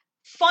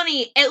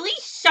funny, at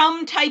least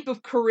some type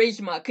of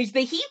charisma, because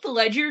the Heath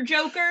Ledger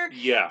Joker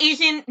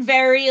isn't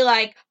very,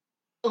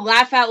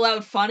 laugh out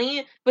loud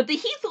funny, but the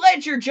Heath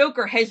Ledger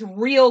Joker has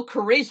real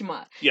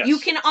charisma. Yes. You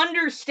can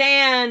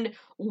understand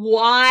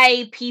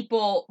why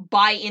people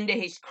buy into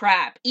his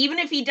crap, even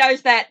if he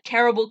does that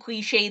terrible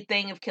cliched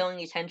thing of killing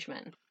his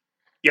henchmen.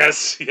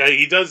 Yes, yeah,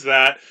 he does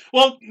that.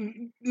 Well,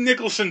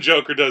 Nicholson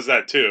Joker does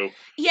that too.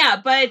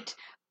 Yeah, but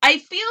I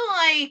feel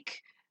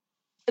like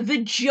the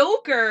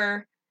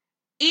Joker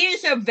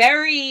is a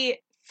very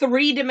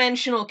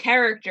three-dimensional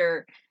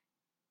character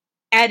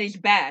at his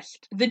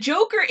best. The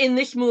Joker in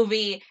this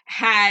movie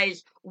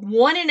has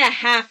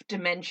 1.5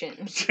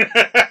 dimensions.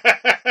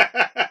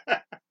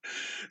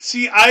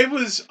 See, I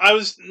was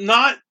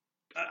not.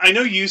 I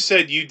know you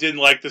said you didn't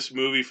like this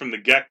movie from the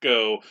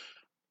get-go.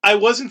 I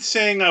wasn't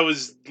saying I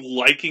was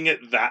liking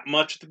it that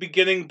much at the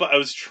beginning, but I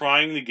was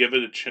trying to give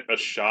it a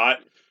shot.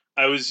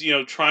 I was,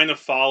 trying to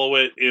follow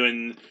it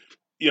in,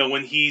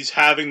 when he's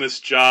having this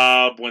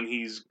job, when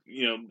he's,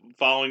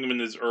 following him in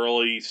his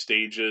early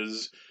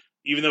stages,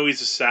 even though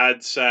he's a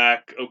sad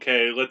sack.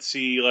 Okay, let's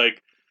see,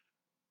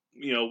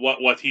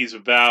 what he's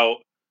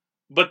about.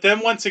 But then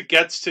once it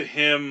gets to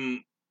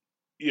him,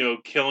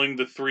 killing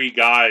the 3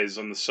 guys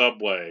on the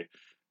subway,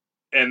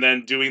 and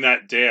then doing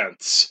that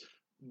dance,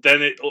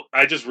 then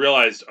I just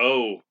realized,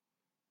 oh,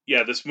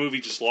 yeah, this movie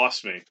just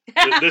lost me.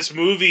 This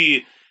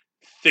movie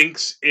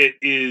thinks it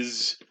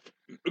is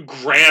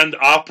grand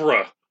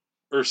opera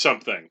or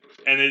something,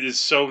 and it is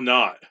so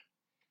not.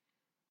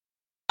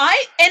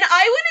 I would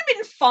have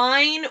been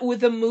fine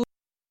with a movie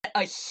with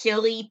a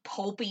silly,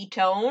 pulpy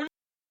tone.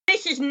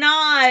 This is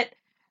not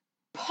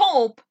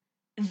pulp.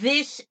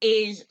 This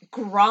is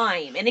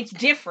grime, and it's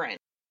different.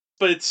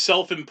 But it's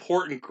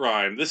self-important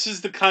grime. This is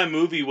the kind of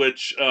movie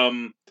which,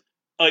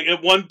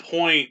 at one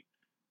point,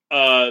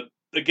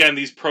 again,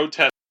 these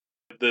protests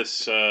at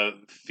this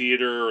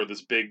theater or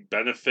this big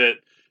benefit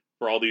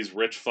for all these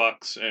rich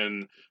fucks,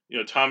 and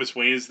Thomas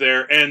Wayne is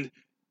there. And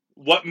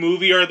what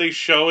movie are they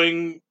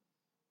showing?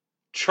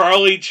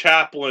 Charlie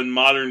Chaplin,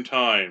 Modern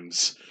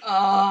Times.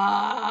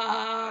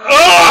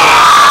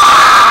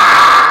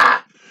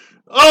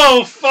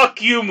 Oh,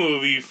 fuck you,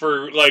 movie,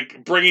 for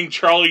bringing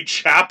Charlie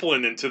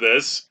Chaplin into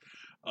this.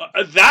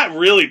 That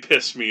really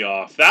pissed me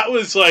off. That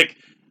was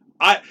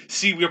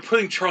we were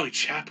putting Charlie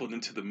Chaplin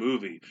into the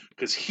movie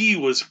because he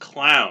was a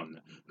clown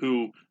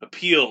who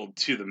appealed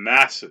to the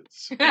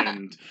masses.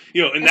 And,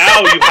 and now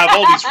you have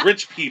all these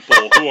rich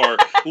people who are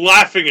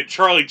laughing at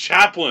Charlie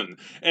Chaplin.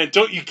 And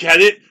don't you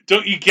get it?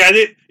 Don't you get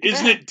it?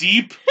 Isn't it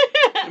deep?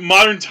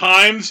 Modern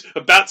Times,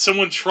 about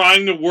someone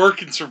trying to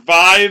work and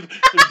survive.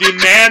 The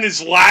man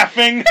is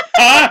laughing.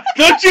 Huh?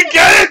 Don't you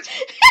get it?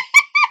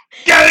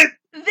 Get it?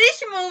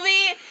 This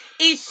movie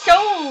is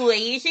so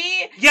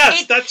lazy.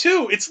 Yes, that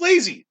too. It's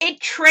lazy.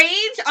 It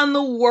trades on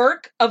the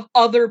work of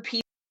other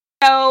people.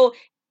 So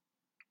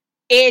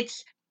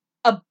it's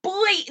a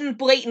blatant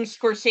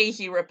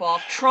Scorsese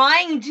ripoff,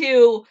 trying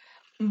to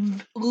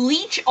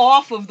leech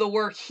off of the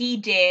work he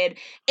did.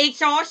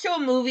 It's also a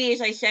movie,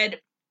 as I said,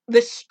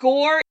 the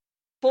score is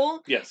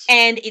full Yes.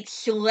 and it's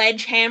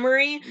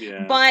sledgehammery,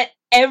 Yeah. but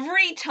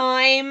every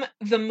time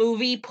the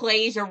movie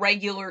plays a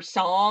regular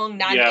song,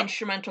 not an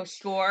instrumental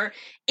score,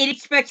 it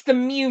expects the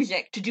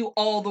music to do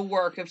all the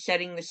work of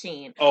setting the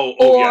scene.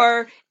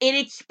 Or it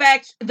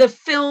expects the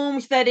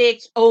films that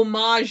it's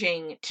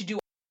homaging to do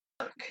all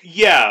the work.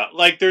 Yeah,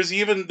 like there's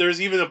even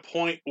a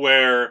point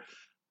where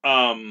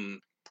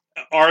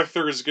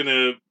Arthur's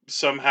gonna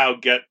somehow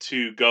get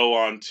to go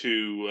on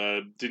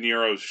to De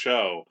Niro's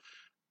show,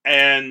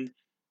 and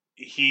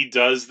he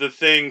does the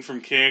thing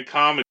from King of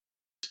Comedy,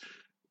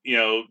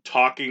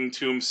 talking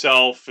to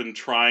himself and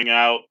trying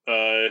out,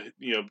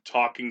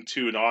 talking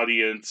to an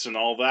audience and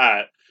all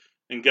that.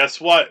 And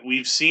guess what?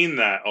 We've seen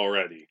that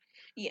already.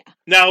 Yeah.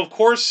 Now, of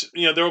course,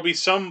 there will be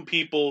some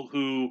people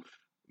who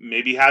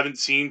maybe haven't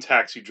seen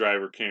Taxi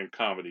Driver King of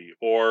Comedy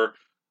or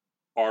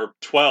are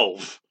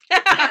 12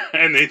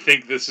 and they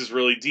think this is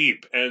really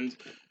deep. And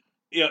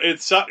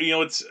it's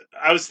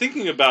I was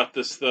thinking about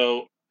this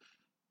though.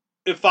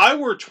 If I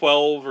were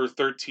 12 or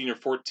 13 or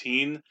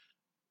 14,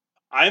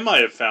 I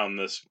might have found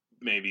this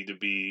maybe to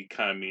be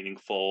kind of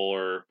meaningful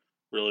or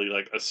really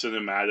like a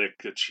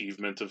cinematic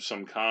achievement of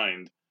some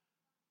kind.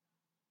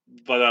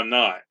 But I'm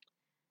not.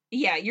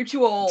 Yeah, you're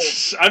too old.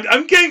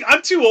 I'm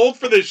too old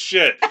for this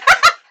shit.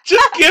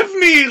 Just give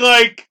me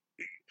like,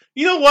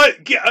 you know what?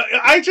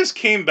 I just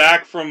came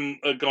back from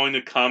going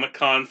to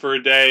Comic-Con for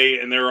a day,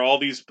 and there were all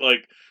these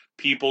like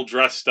people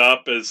dressed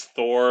up as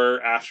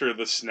Thor after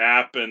the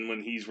snap, and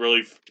when he's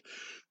really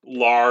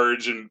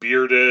large and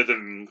bearded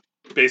and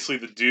basically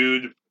the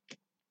dude.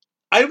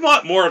 I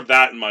want more of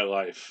that in my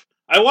life.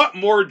 I want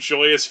more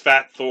joyous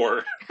fat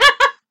Thor.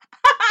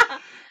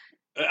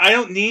 I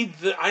don't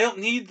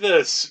need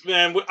this,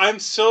 man. I'm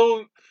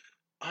so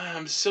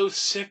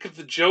sick of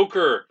the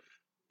Joker,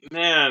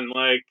 man.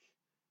 Like,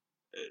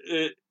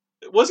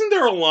 wasn't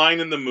there a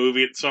line in the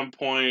movie at some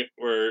point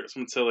where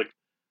someone said like,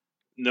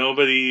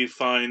 nobody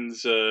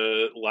finds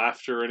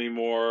laughter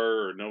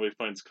anymore, or nobody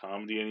finds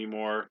comedy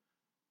anymore,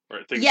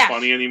 or things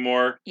funny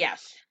anymore?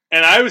 Yes.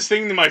 And I was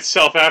thinking to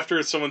myself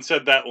after someone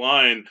said that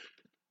line,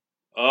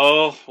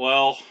 oh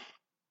well,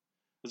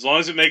 as long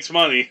as it makes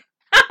money.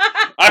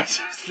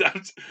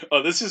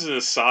 This is an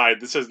aside.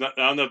 This has not.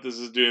 I don't know if this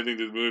is doing anything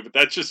to the movie, but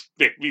that just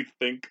made me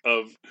think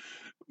of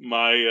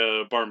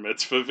my bar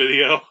mitzvah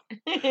video.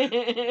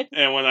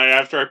 And when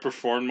after I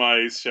performed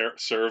my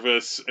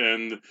service,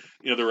 and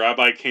the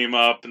rabbi came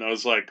up, and I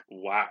was like,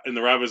 "Wow!" And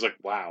the rabbi was like,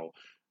 "Wow!"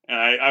 And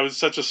I was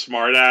such a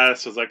smart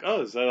ass. I was like,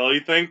 "Oh, is that all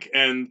you think?"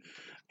 And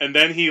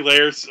then he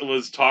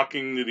was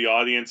talking to the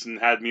audience and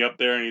had me up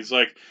there, and he's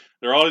like,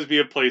 "There'll always be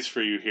a place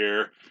for you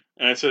here."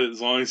 And I said, as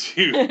long as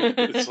you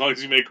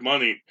make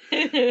money.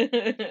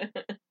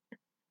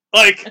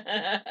 Like,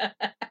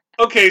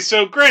 okay,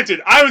 so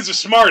granted, I was a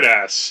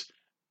smartass,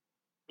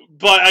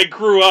 but I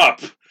grew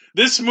up.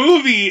 This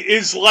movie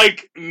is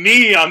like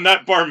me on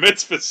that bar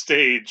mitzvah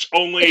stage,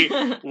 only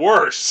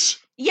worse.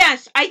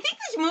 Yes, I think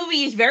this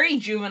movie is very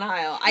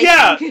juvenile.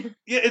 Yeah,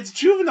 it's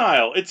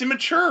juvenile. It's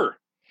immature.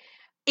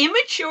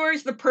 Immature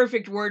is the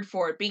perfect word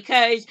for it,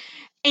 because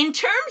in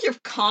terms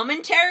of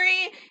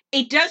commentary,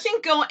 it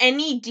doesn't go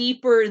any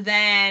deeper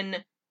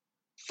than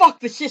fuck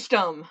the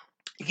system.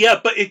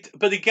 Yeah, but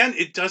again,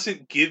 it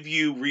doesn't give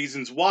you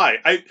reasons why.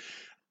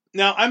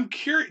 I'm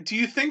curious, do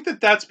you think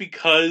that that's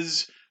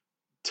because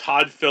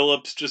Todd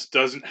Phillips just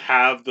doesn't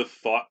have the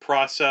thought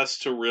process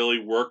to really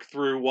work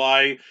through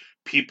why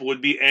people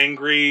would be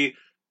angry,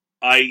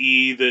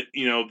 i.e. that,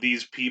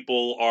 these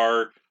people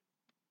are,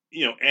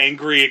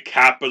 angry at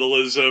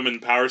capitalism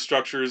and power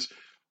structures,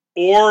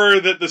 or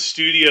that the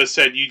studio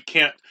said you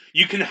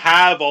can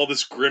have all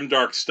this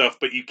grimdark stuff,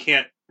 but you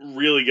can't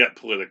really get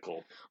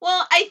political?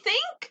 Well, I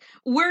think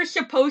we're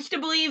supposed to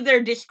believe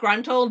they're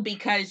disgruntled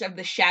because of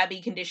the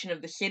shabby condition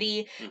of the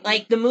city. Mm-hmm.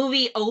 Like, the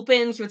movie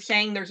opens with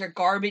saying there's a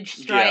garbage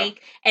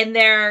strike, and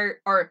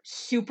there are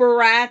super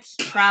rats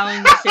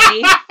prowling the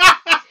city.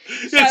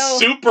 It's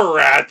super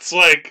rats.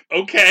 Like,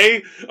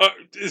 okay,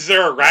 is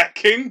there a rat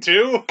king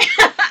too?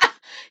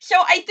 So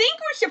I think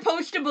we're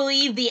supposed to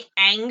believe the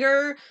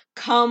anger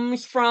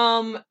comes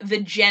from the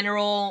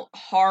general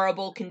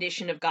horrible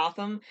condition of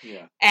Gotham.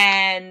 Yeah.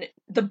 And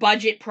the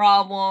budget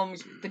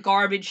problems, the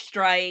garbage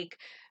strike,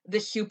 the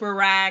super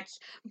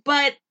rats.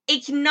 But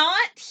it's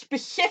not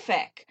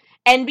specific.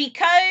 And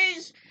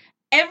because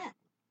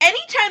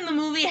anytime the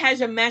movie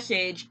has a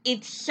message,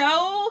 it's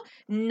so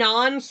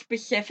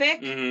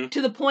non-specific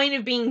to the point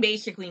of being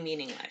basically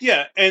meaningless.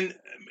 Yeah, and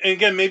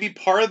again, maybe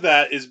part of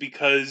that is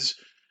because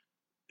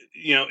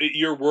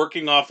you're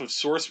working off of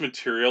source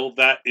material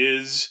that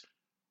is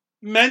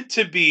meant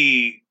to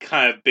be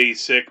kind of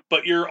basic,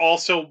 but you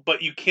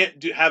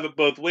can't have it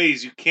both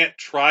ways. You can't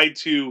try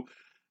to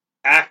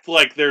act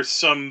like there's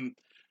some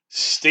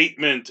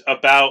statement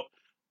about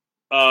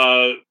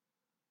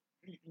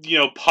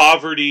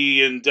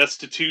poverty and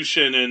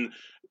destitution and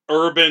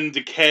urban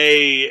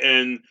decay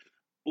and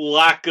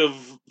lack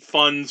of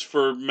funds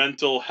for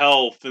mental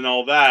health and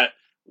all that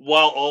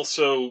while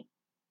also,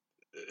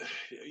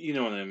 you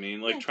know what I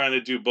mean, like trying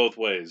to do both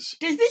ways.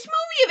 Does this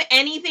movie have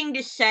anything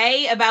to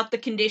say about the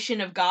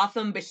condition of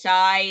Gotham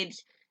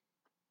besides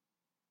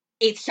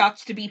it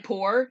sucks to be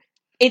poor?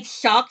 It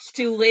sucks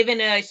to live in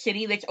a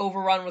city that's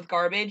overrun with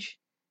garbage?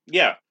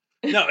 Yeah.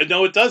 No,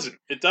 it doesn't.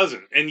 It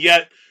doesn't. And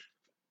yet,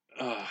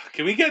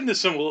 can we get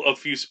into a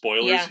few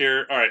spoilers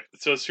here? All right,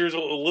 so here's a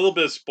little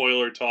bit of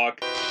spoiler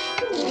talk.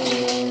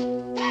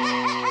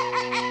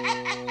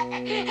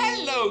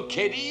 Hello,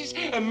 kiddies.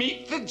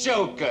 Meet the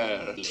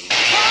Joker.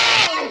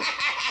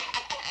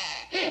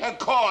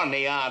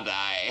 Corny, aren't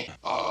I?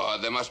 Oh,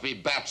 there must be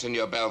bats in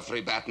your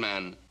belfry,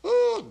 Batman.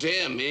 Oh,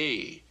 dear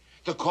me.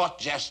 The court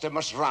jester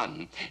must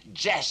run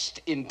just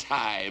in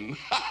time.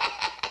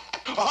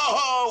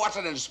 Oh, what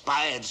an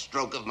inspired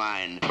stroke of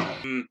mine.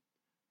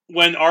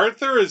 When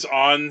Arthur is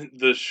on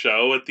the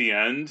show at the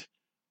end,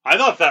 I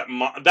thought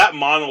that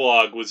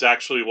monologue was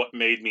actually what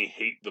made me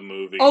hate the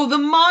movie. Oh, the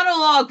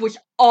monologue was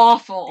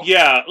awful.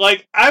 Yeah,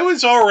 like, I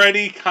was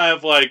already kind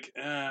of like,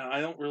 I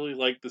don't really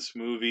like this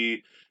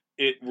movie.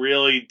 It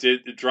really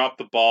did drop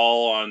the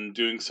ball on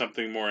doing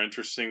something more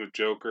interesting with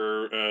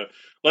Joker.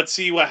 Let's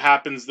see what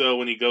happens, though,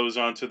 when he goes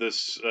onto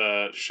this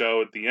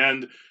show at the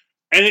end.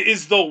 And it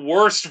is the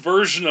worst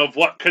version of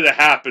what could have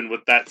happened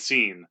with that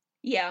scene.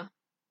 Yeah.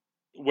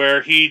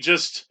 Where he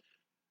just,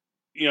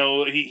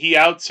 he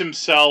outs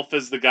himself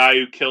as the guy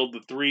who killed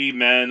the 3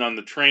 men on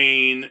the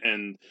train,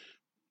 and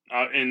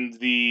and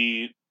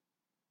it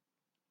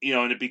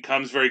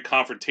becomes very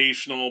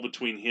confrontational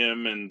between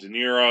him and De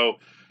Niro.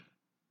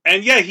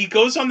 And yeah, he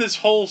goes on this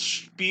whole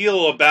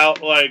spiel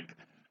about, like,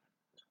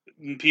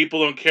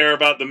 people don't care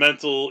about the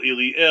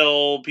mentally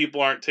ill, people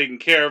aren't taking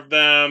care of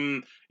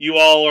them, you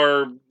all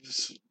are,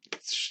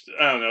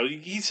 I don't know,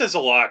 he says a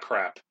lot of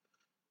crap.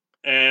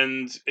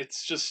 And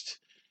it's just,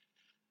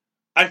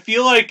 I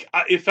feel like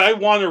if I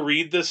want to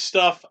read this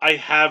stuff, I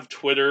have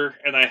Twitter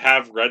and I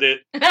have Reddit.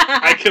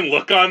 I can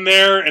look on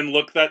there and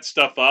look that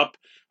stuff up.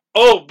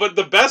 Oh, but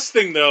the best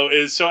thing, though,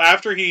 is, so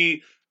after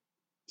he,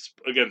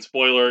 again,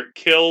 spoiler,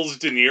 kills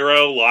De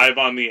Niro live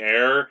on the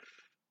air,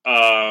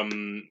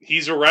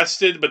 he's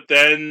arrested, but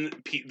then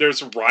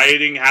there's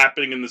rioting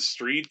happening in the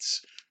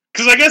streets.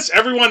 Because I guess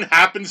everyone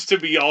happens to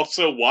be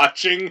also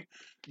watching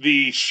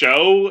the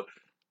show,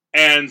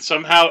 and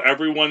somehow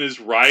everyone is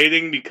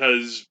rioting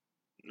because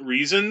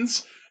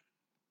reasons.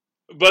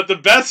 But the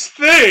best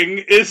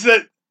thing is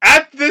that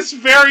at this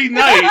very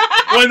night,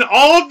 when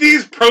all of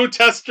these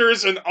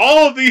protesters and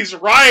all of these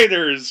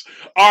rioters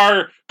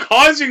are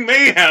causing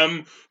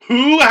mayhem,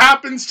 who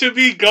happens to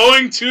be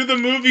going to the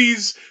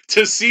movies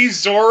to see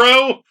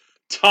Zorro?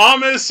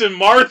 Thomas and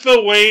Martha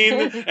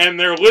Wayne and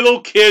their little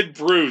kid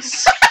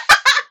Bruce.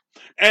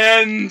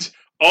 And,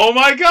 oh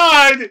my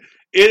god,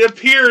 it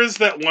appears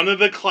that one of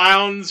the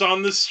clowns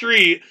on the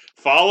street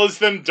follows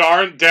them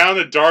down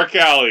a dark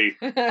alley.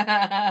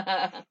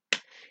 Dead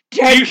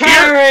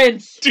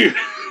parents!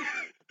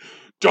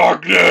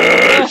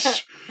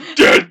 Darkness!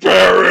 Dead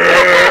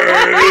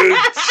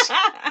parents!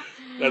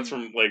 That's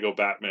from Lego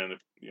Batman, if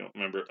you don't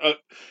remember.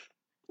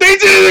 They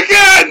did it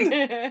again!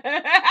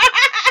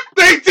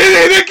 They did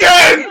it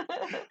again!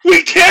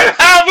 We can't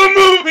have a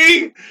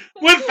movie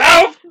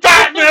without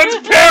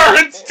Batman's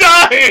parents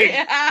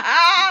dying!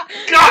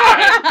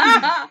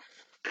 God!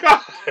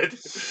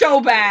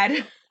 So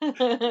bad.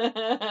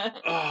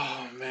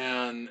 Oh,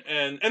 man.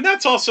 And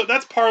that's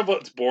part of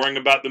what's boring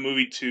about the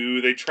movie,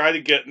 too. They try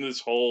to get in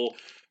this whole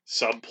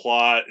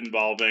subplot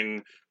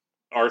involving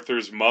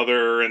Arthur's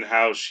mother and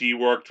how she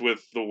worked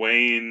with the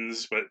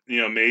Waynes, but,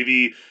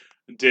 maybe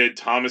did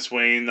Thomas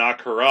Wayne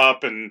knock her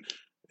up, and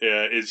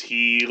is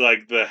he,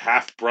 like, the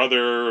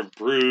half-brother of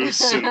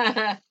Bruce?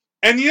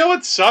 And you know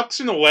what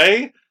sucks in a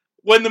way?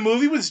 When the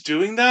movie was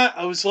doing that,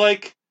 I was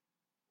like,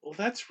 well,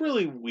 that's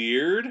really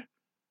weird.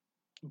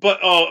 But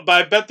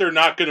I bet they're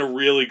not going to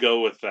really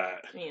go with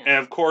that. Yeah. And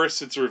of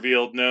course, it's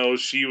revealed, no,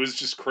 she was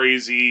just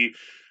crazy,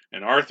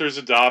 and Arthur's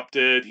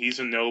adopted, he's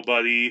a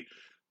nobody.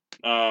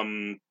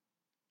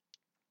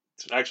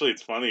 Actually,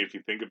 it's funny if you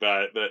think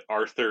about it, that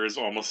Arthur is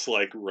almost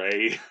like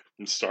Rey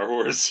from Star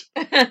Wars.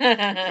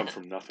 Come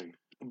from nothing.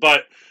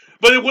 But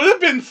it would have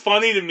been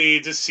funny to me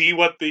to see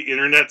what the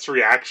internet's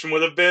reaction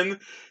would have been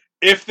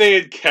if they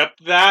had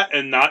kept that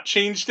and not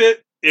changed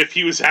it, if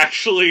he was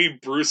actually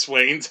Bruce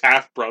Wayne's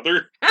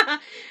half-brother.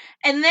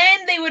 And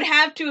then they would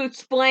have to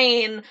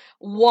explain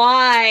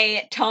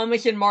why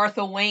Thomas and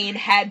Martha Wayne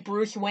had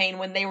Bruce Wayne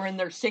when they were in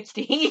their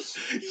 60s.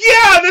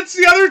 Yeah, that's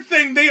the other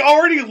thing. They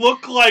already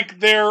look like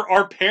they're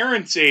our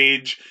parents'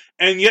 age,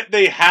 and yet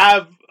they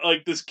have,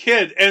 like, this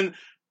kid. And,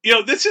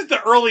 this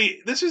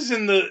is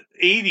in the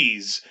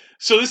 80s.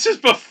 So this is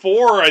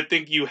before, I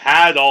think, you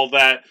had all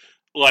that,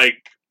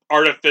 like,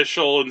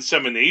 artificial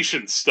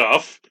insemination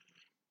stuff.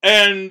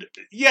 And,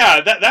 yeah,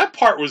 that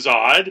part was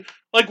odd.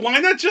 Like, why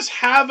not just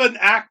have an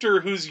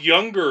actor who's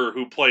younger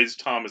who plays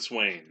Thomas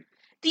Wayne?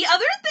 The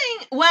other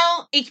thing,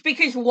 well, it's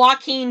because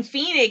Joaquin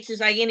Phoenix is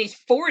like in his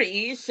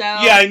 40s, so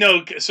Yeah, I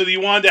know. So you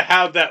wanted to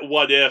have that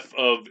what if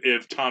of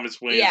if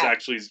Thomas Wayne is Yeah.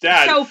 actually his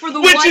dad, So for the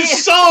which what is if-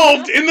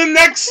 solved in the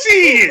next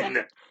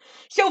scene.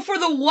 So for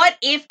the what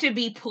if to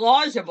be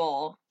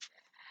plausible,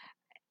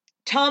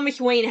 Thomas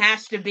Wayne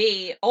has to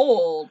be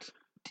old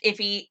if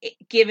he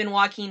given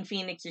Joaquin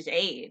Phoenix's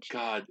age.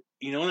 God,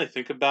 you know when I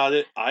think about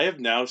it, I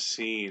have now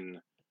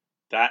seen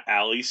that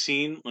alley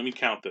scene. Let me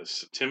count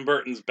this: Tim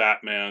Burton's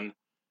Batman.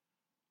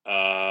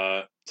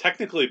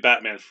 Technically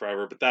Batman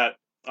Forever, but that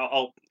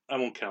I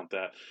won't count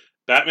that.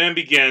 Batman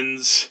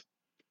Begins,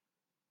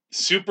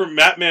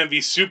 Batman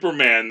v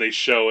Superman. They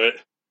show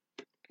it,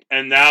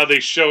 and now they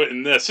show it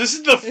in this. This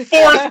is the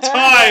fourth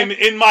time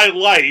in my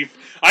life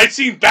I've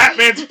seen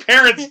Batman's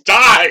parents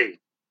die.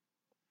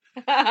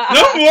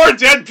 No more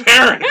dead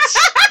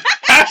parents.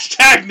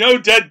 Hashtag no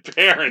dead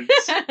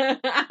parents.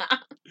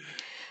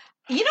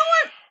 You know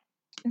what?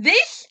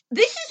 This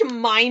is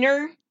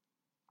minor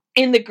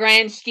in the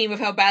grand scheme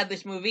of how bad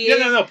this movie is.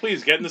 No,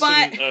 please get into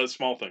But- some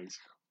small things.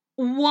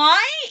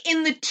 Why,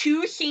 in the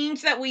two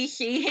scenes that we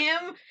see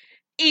him,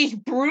 is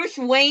Bruce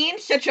Wayne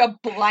such a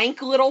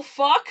blank little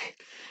fuck?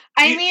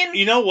 I mean,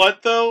 you know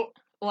what though?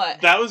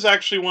 what? That was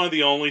actually one of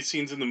the only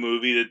scenes in the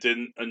movie that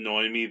didn't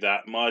annoy me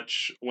that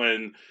much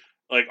when,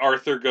 like,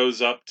 Arthur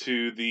goes up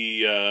to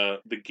the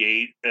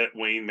gate at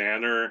Wayne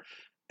Manor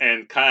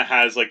and kind of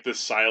has like this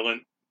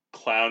silent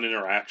clown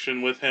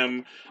interaction with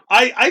him.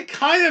 I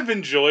kind of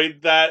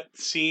enjoyed that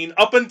scene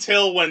up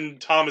until when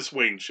Thomas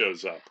Wayne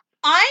shows up.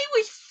 I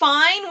was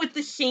fine with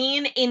the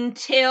scene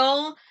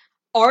until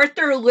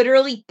Arthur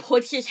literally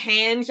puts his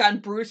hands on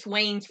Bruce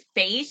Wayne's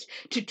face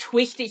to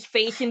twist his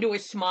face into a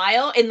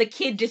smile, and the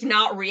kid does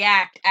not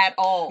react at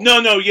all.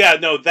 No,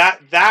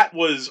 that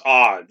was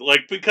odd.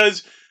 Like,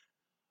 because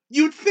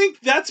you'd think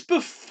that's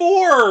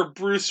before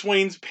Bruce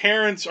Wayne's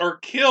parents are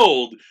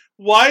killed.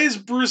 Why is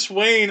Bruce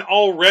Wayne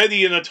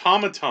already an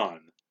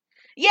automaton?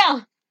 Yeah.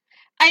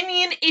 I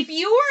mean, if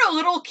you were a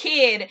little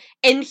kid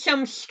and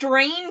some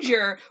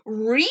stranger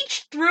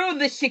reached through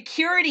the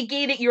security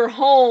gate at your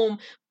home,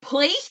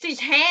 placed his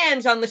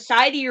hands on the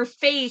side of your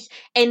face,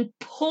 and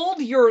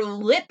pulled your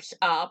lips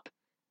up,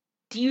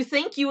 do you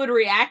think you would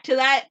react to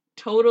that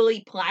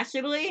totally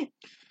placidly?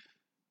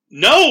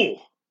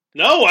 No,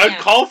 I'd Yeah.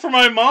 call for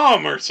my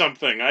mom or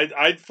something.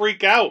 I'd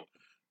freak out.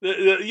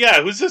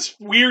 Yeah, who's this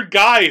weird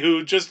guy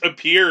who just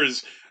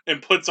appears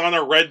and puts on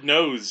a red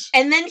nose?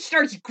 And then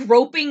starts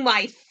groping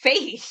my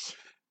face.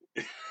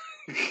 And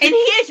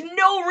he has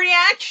no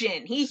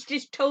reaction. He's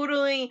just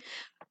totally...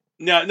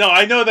 No,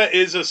 I know that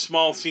is a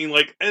small scene.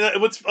 Like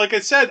I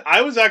said,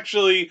 I was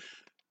actually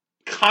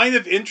kind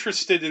of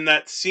interested in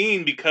that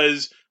scene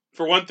because,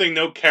 for one thing,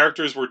 no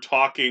characters were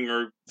talking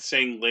or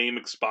saying lame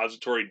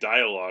expository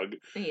dialogue.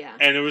 Yeah.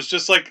 And it was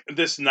just like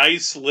this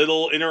nice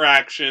little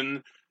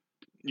interaction.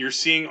 You're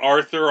seeing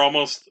Arthur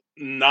almost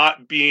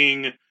not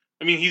being...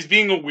 I mean, he's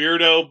being a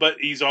weirdo, but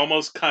he's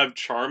almost kind of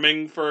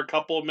charming for a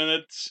couple of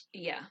minutes.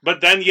 Yeah. But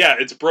then, yeah,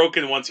 it's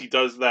broken once he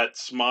does that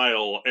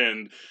smile,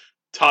 and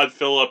Todd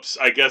Phillips,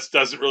 I guess,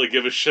 doesn't really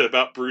give a shit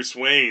about Bruce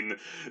Wayne,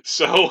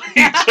 so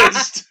he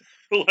just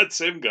lets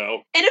him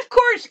go. And of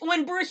course,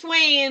 when Bruce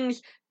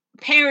Wayne's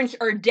parents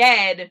are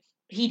dead,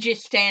 he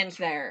just stands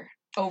there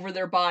over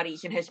their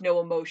bodies and has no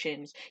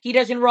emotions. He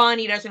doesn't run,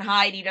 he doesn't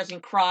hide, he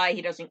doesn't cry,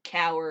 he doesn't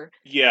cower.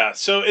 Yeah,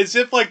 so as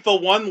if, like, the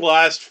one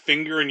last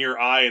finger in your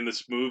eye in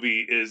this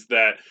movie is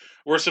that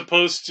we're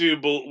supposed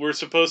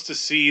to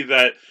see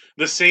that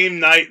the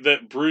same night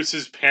that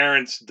Bruce's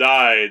parents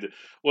died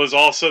was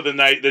also the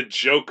night that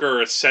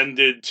Joker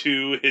ascended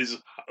to his,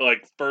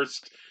 like,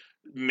 first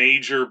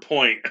major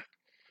point.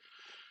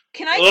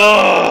 Can I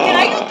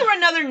go through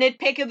another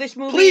nitpick of this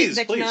movie? Please.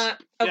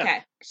 Not okay.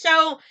 Yeah.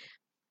 So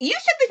you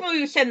said this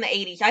movie was set in the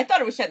 80s. I thought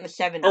it was set in the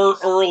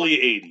 70s. Early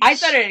 80s. I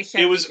thought it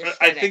was 70s.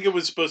 I think it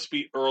was supposed to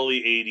be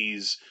early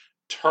 80s,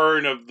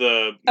 turn of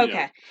the...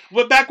 Okay.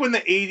 But back when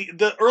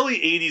the early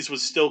 80s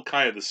was still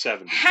kind of the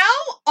 70s. How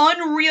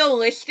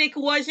unrealistic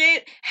was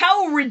it?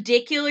 How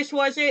ridiculous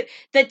was it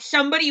that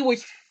somebody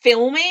was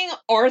filming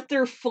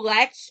Arthur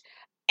Fleck's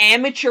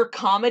amateur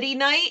comedy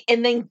night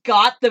and then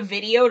got the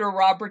video to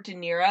Robert De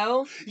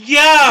Niro?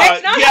 Yeah,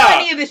 That's not how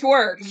any of this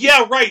works.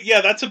 Yeah, right.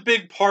 Yeah, that's a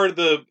big part of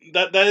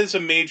that is a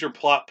major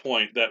plot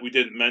point that we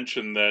didn't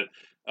mention. That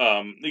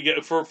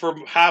for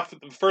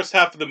the first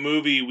half of the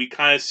movie, we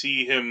kind of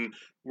see him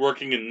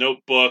working in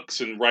notebooks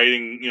and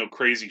writing,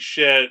 crazy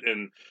shit,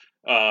 and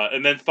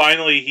then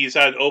finally he's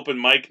at open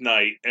mic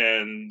night,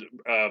 and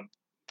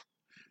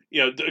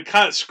it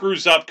kind of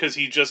screws up because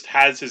he just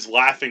has his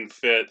laughing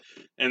fit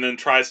and then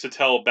tries to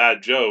tell a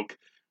bad joke.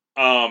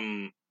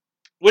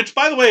 Which,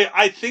 by the way,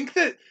 I think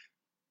that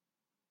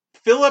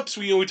Phillips,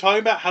 we're talking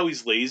about how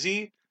he's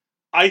lazy.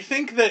 I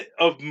think that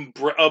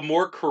a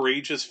more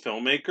courageous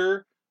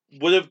filmmaker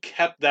would have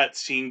kept that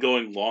scene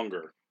going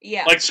longer.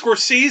 Yeah. Like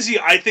Scorsese,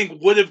 I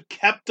think, would have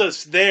kept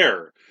us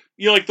there.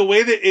 Like the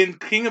way that in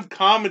King of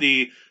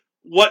Comedy,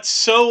 what's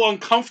so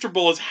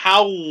uncomfortable is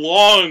how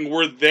long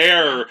we're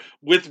there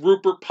with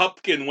Rupert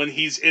Pupkin when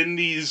he's in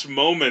these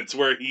moments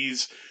where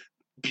he's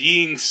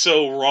being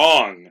so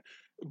wrong.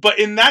 But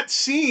in that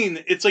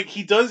scene, it's like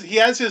he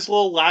has his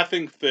little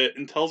laughing fit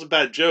and tells a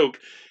bad joke,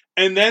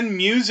 and then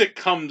music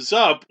comes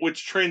up,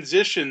 which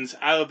transitions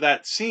out of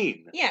that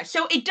scene. Yeah,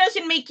 so it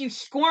doesn't make you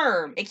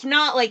squirm. It's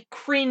not like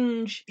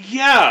cringe.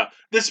 Yeah,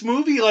 this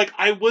movie, like,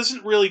 I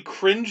wasn't really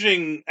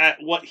cringing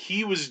at what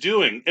he was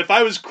doing. If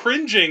I was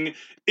cringing,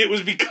 it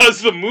was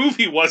because the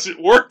movie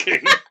wasn't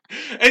working.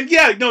 And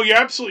yeah, no, you're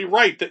absolutely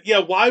right. That, yeah,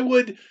 why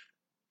would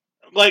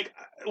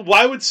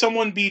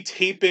someone be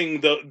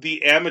taping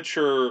the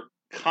amateur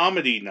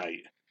comedy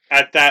night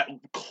at that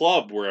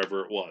club,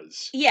 wherever it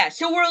was? Yeah,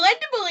 so we're led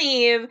to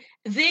believe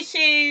this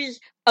is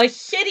a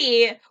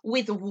city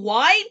with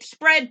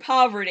widespread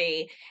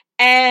poverty,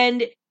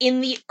 and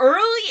in the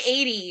early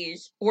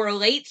 80s, or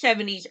late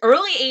 70s,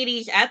 early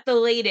 80s at the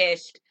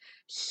latest,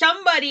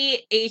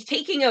 somebody is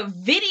taking a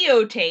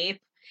videotape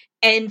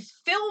and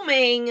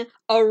filming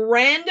a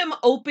random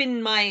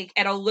open mic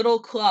at a little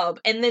club,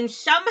 and then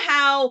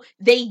somehow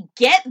they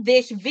get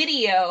this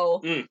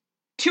video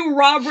to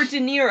Robert De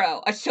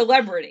Niro, a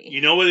celebrity.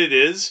 You know what it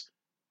is?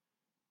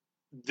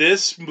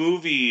 This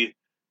movie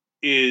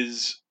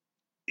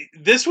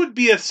this would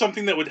be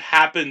something that would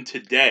happen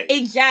today.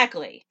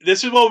 Exactly.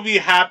 This is what would be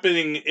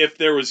happening if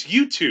there was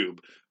YouTube.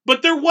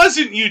 But there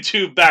wasn't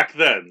YouTube back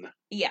then.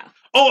 Yeah.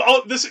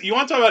 Oh, this, you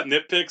want to talk about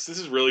nitpicks? This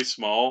is really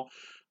small.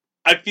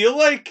 I feel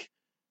like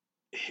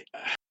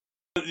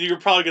you're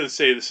probably going to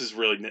say this is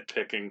really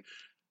nitpicking.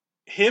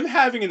 Him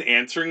having an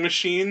answering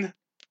machine,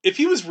 if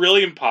he was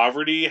really in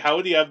poverty, how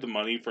would he have the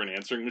money for an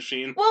answering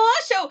machine? Well,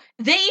 also,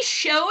 they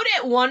showed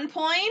at one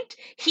point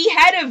he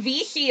had a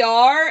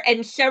VCR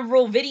and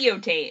several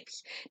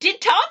videotapes. Did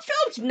Tom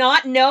Phillips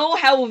not know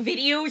how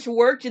videos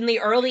worked in the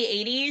early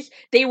 80s?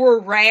 They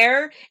were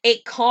rare.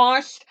 It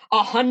cost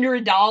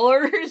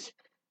 $100.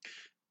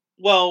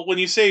 Well, when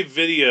you say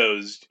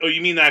videos,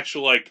 you mean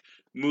actual, like,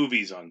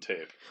 movies on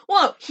tape.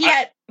 Well, he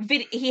had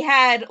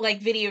like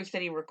videos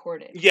that he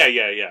recorded.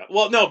 Yeah.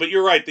 Well, no, but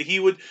you're right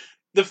that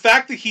the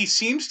fact that he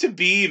seems to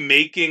be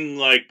making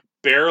like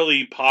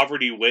barely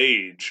poverty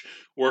wage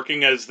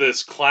working as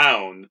this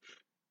clown,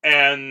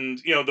 and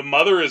the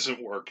mother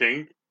isn't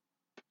working.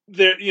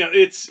 There,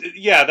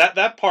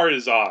 that part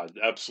is odd,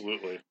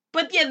 absolutely.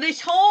 But yeah,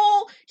 this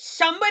whole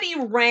somebody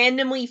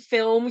randomly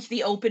films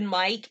the open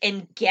mic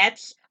and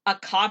gets a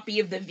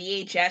copy of the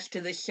VHS to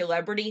this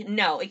celebrity.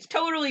 No, it's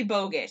totally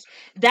bogus.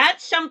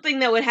 That's something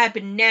that would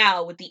happen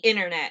now with the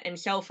internet and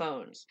cell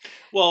phones.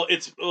 Well,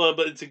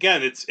 but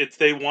it's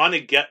they want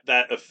to get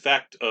that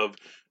effect of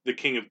the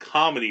King of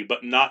Comedy,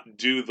 but not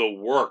do the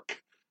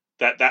work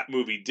that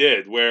movie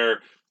did, where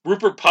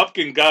Rupert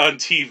Pupkin got on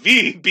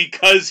TV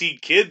because he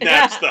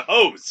kidnaps the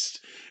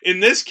host. In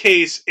this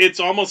case, it's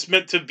almost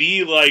meant to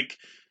be like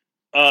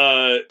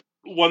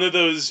one of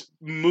those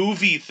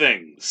movie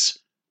things.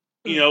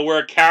 Where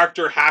a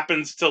character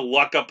happens to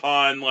luck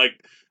upon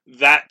like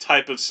that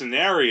type of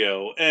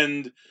scenario,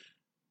 and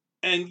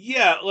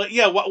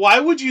why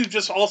would you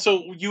just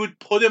you would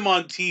put him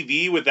on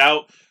TV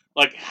without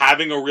like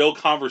having a real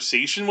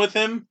conversation with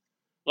him?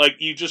 Like,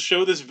 you just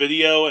show this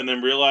video and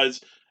then realize,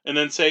 and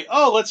then say,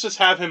 oh, let's just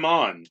have him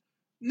on.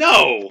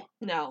 No.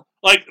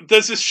 Like,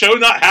 does this show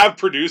not have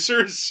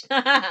producers?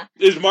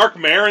 Is Mark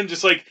Maron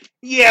just like,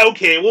 yeah,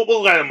 okay,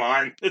 we'll let him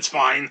on. It's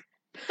fine.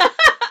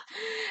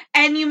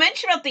 And you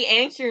mentioned about the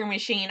answering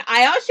machine.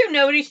 I also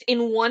noticed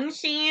in one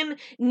scene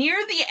near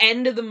the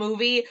end of the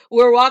movie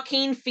where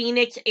Joaquin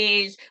Phoenix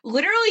is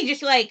literally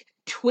just like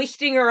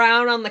twisting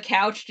around on the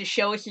couch to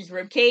show us his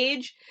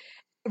ribcage.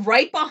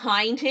 Right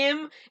behind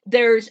him,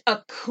 there's a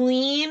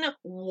clean,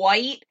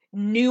 white,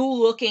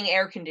 new-looking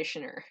air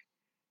conditioner.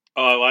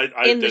 Oh, I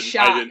didn't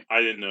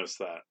notice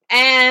that.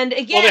 And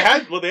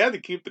again, they had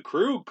to keep the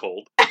crew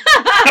cold. And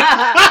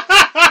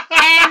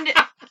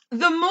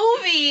the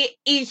movie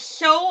is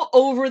so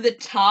over the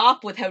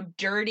top with how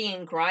dirty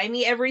and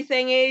grimy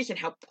everything is and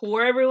how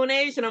poor everyone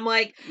is, and I'm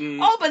like,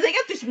 oh, but they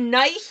got this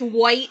nice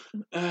white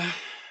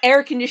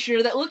air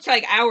conditioner that looks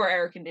like our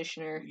air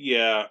conditioner.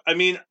 Yeah, I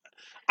mean,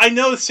 I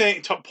know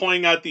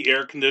pointing out the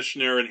air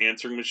conditioner and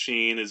answering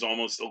machine is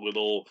almost a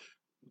little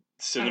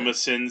cinema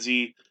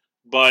sinsy,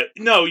 but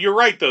no, you're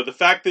right though. The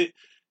fact that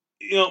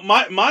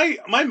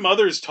my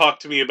mother's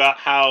talked to me about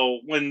how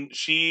when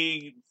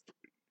she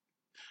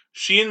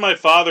and my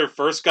father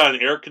first got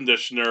an air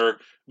conditioner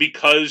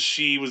because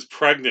she was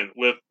pregnant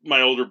with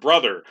my older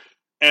brother,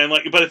 and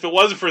but if it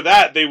wasn't for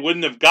that, they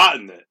wouldn't have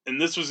gotten it. And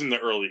this was in the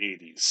early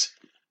 80s.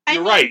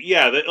 You're right,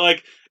 yeah.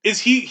 Is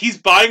he's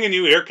buying a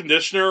new air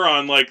conditioner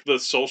on like the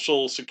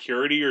Social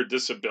Security or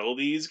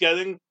disability he's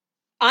getting?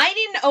 I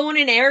didn't own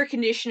an air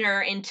conditioner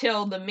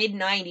until the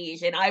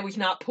mid-90s, and I was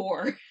not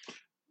poor.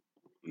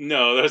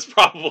 No, that's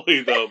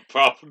probably the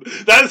problem.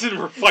 That doesn't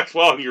reflect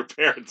well on your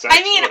parents, actually.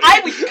 I mean,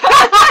 I was...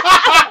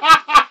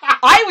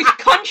 I was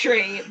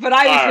country, but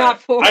I was All not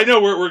right. poor. I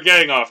know we're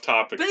getting off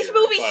topic. But this here,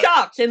 movie but-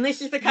 sucks, and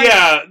this is the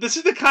kind This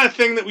is the kind of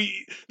thing that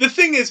the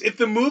thing is, if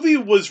the movie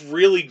was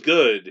really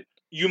good,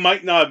 you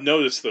might not have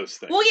noticed those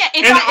things. Well, yeah,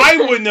 if and I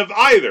wouldn't have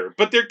either.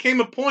 But there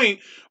came a point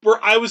where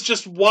I was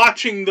just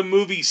watching the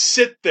movie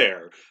sit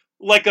there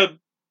like a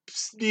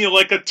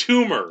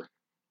tumor,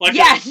 like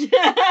yes.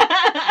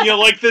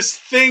 like this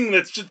thing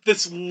that's just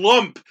this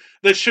lump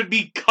that should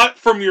be cut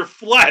from your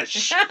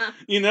flesh.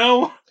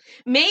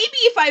 Maybe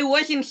if I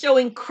wasn't so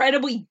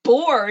incredibly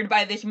bored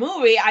by this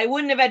movie, I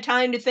wouldn't have had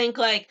time to think,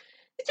 like,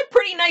 it's a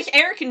pretty nice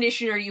air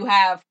conditioner you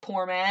have,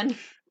 poor man.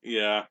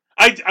 Yeah.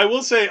 I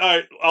will say,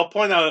 I'll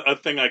point out a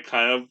thing I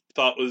kind of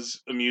thought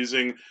was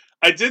amusing.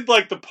 I did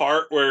like the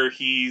part where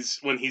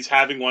when he's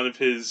having one of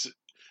his,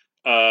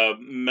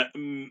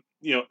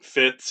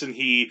 fits, and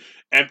he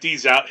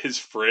empties out his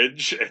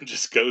fridge and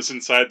just goes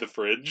inside the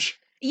fridge.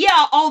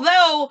 Yeah,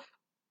 although,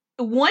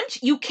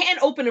 once you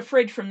can't open a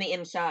fridge from the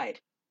inside.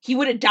 He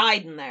would have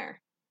died in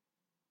there.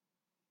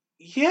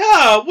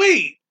 Yeah,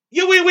 wait.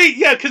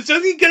 Yeah, because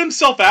doesn't he get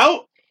himself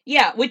out?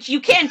 Yeah, which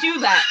you can't do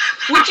that.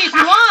 Which is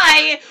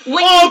why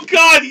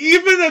God,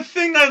 even a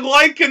thing I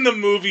like in the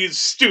movie is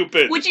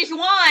stupid. Which is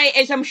why,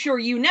 as I'm sure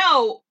you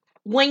know,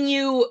 when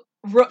you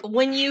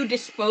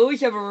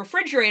dispose of a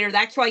refrigerator,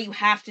 that's why you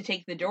have to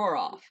take the door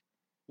off.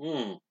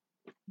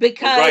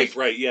 Because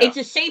right, yeah. It's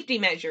a safety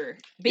measure.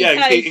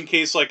 Because, in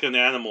case like an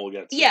animal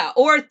gets it.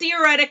 Or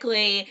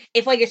theoretically,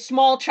 if like a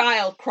small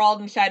child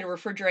crawled inside a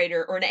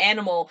refrigerator or an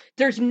animal,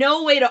 there's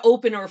no way to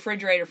open a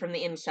refrigerator from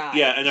the inside.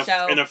 Yeah,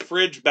 and a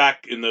fridge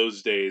back in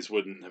those days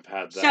wouldn't have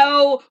had that.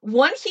 So,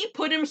 once he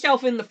put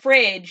himself in the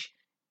fridge,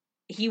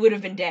 he would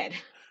have been dead.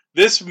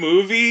 This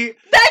movie...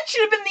 That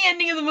should have been the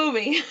ending of the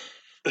movie.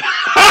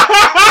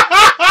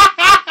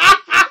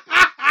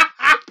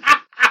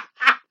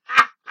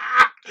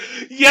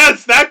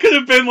 Yes, that could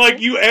have been like,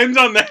 you end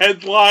on the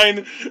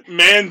headline,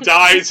 man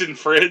dies in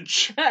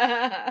fridge.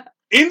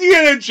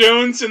 Indiana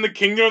Jones and the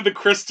Kingdom of the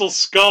Crystal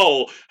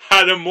Skull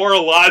had a more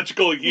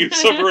logical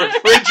use of a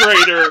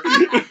refrigerator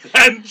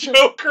than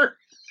Joker.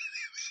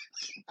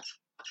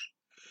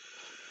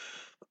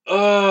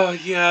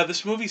 Yeah,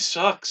 this movie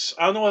sucks.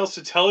 I don't know what else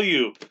to tell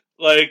you.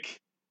 And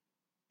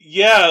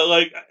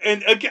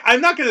again,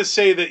 I'm not going to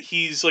say that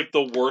he's like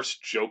the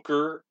worst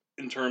Joker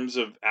in terms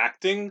of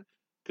acting,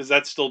 because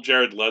that's still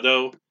Jared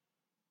Leto.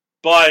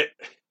 But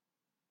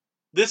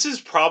this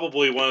is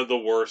probably one of the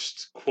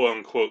worst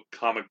quote-unquote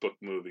comic book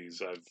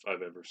movies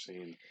I've ever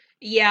seen.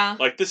 Yeah.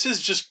 Like, this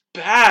is just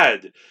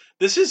bad.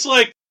 This is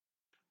like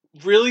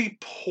really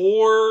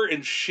poor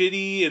and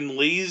shitty and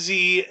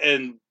lazy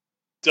and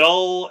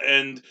dull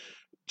and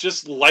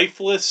just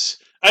lifeless.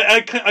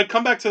 I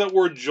come back to that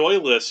word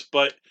joyless,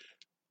 but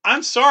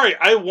I'm sorry.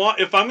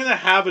 If I'm gonna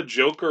have a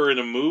Joker in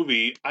a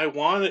movie, I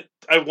want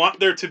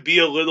there to be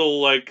a little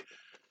like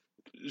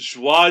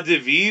joie de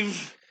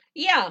vivre.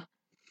 Yeah.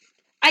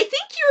 I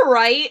think you're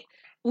right.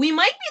 We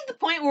might be at the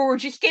point where we're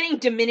just getting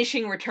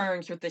diminishing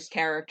returns with this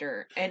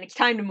character, and it's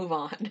time to move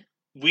on.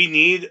 We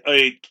need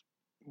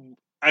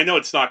I know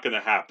it's not going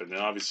to happen,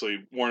 and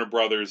obviously, Warner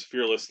Brothers, if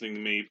you're listening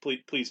to me,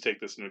 please take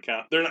this into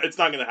account. It's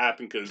not going to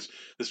happen because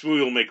this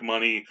movie will make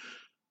money.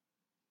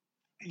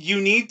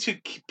 You need to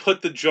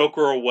put the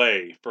Joker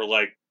away for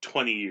like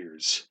 20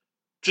 years.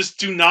 Just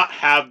do not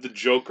have the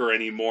Joker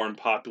anymore in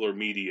popular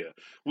media.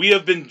 We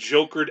have been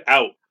Jokered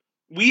out.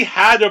 We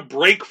had a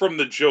break from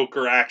the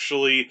Joker,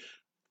 actually,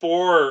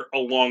 for a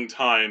long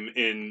time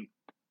in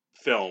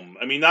film.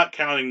 I mean, not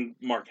counting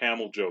Mark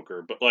Hamill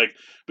Joker, but like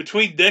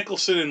between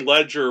Nicholson and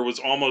Ledger was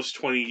almost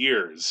 20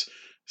 years.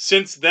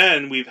 Since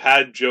then, we've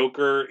had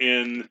Joker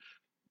in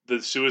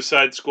the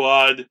Suicide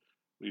Squad.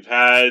 We've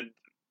had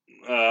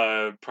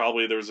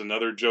probably there was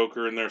another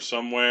Joker in there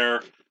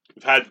somewhere.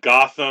 We've had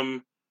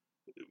Gotham.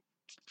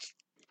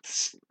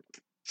 Just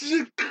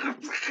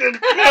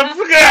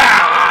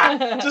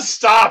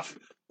stop.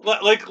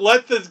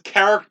 Let the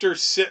character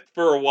sit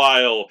for a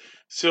while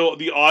so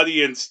the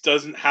audience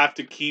doesn't have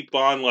to keep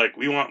on like,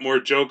 we want more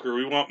Joker,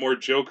 we want more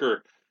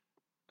Joker.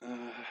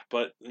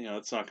 But,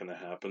 it's not going to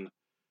happen.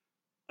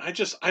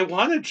 I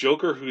want a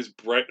Joker who's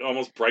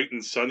almost bright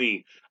and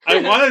sunny.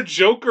 I want a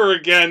Joker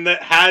again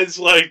that has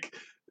like,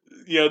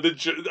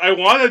 I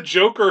want a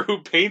Joker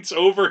who paints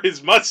over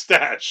his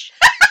mustache.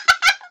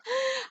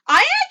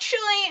 I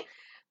actually...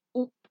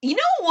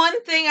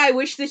 one thing I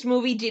wish this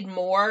movie did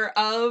more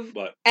of,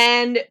 What?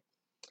 And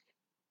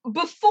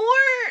before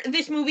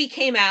this movie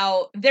came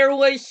out, there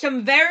was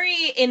some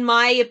very, in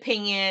my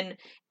opinion,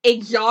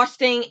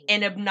 exhausting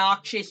and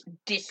obnoxious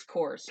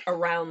discourse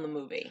around the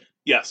movie.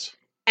 Yes.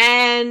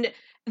 And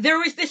there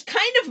was this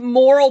kind of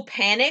moral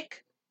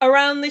panic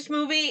around this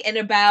movie and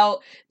about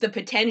the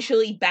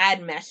potentially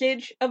bad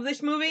message of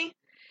this movie.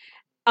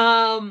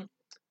 Even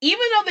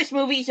though this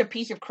movie is a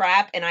piece of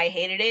crap and I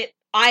hated it,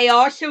 I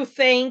also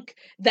think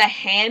the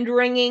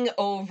hand-wringing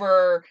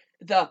over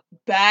the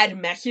bad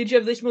message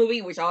of this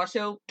movie was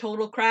also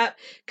total crap.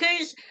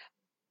 Because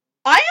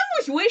I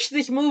almost wish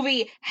this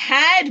movie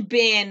had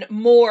been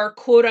more,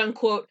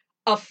 quote-unquote,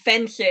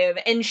 offensive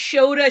and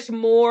showed us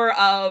more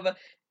of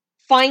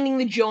finding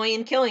the joy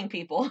in killing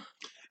people.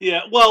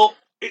 Yeah,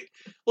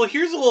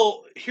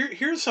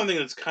 here's something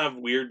that's kind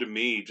of weird to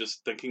me,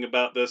 just thinking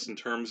about this in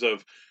terms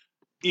of,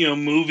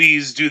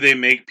 movies, do they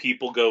make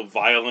people go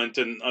violent?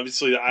 And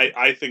obviously,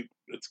 I think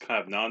it's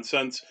kind of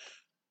nonsense.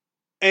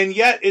 And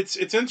yet, it's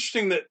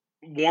interesting that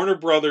Warner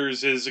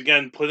Brothers is,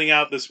 again, putting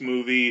out this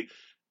movie,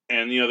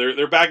 and,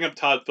 they're backing up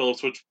Todd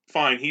Phillips, which,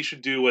 fine, he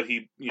should do what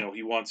he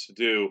wants to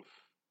do.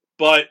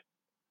 But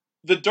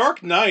The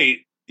Dark Knight,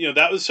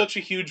 that was such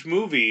a huge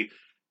movie.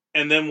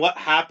 And then what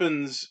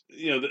happens,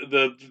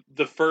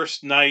 the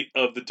first night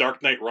of The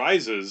Dark Knight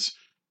Rises,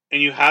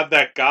 and you have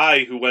that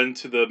guy who went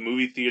to the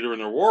movie theater in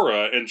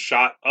Aurora and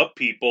shot up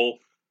people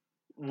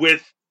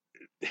with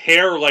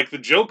hair like the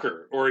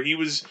Joker, or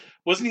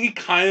wasn't he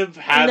kind of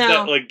had No.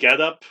 that like get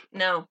up?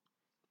 No.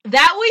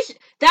 That was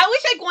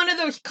like one of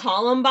those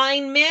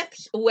Columbine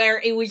myths where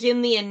it was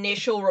in the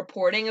initial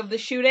reporting of the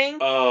shooting.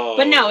 Oh.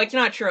 But no, it's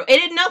not true.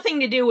 It had nothing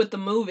to do with the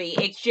movie.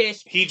 It's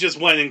just he just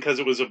went in because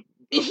it was a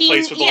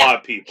place with a lot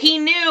of people. He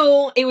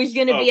knew it was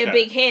going to be a Okay.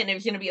 big hit and it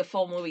was going to be a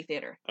full movie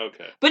theater.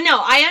 Okay. But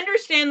no, I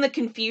understand the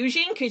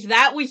confusion because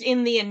that was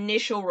in the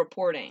initial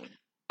reporting.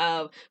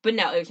 But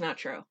no, it was not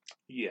true.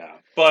 Yeah,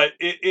 but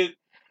I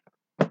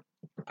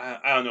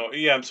don't know.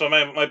 Yeah, so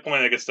my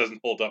point, I guess, doesn't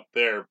hold up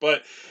there.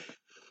 But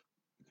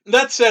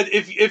that said,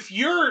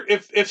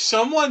 if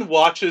someone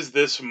watches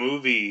this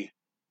movie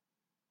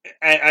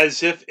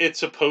as if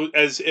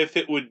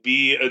it would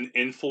be an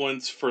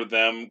influence for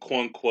them,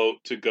 quote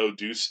unquote, to go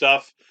do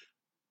stuff,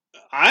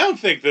 I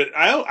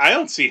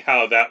don't see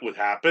how that would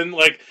happen.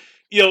 Like,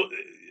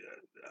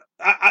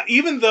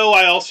 even though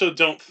I also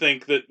don't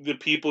think that the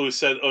people who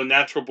said, "Oh,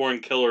 Natural Born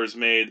Killers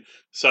made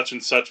such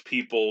and such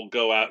people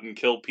go out and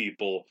kill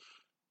people,"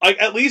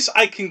 at least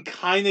I can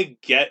kind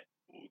of get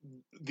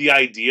the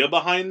idea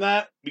behind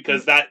that,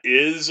 because that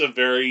is a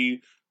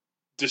very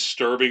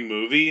disturbing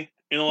movie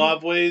in a lot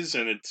of ways,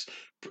 and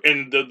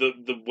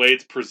the way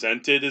it's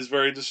presented is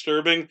very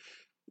disturbing.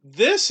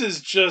 This is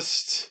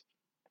just,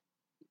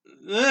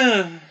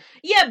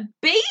 Yeah,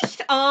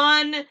 based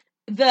on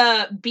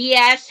the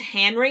BS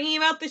hand-wringing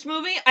about this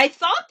movie, I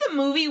thought the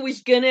movie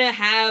was gonna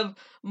have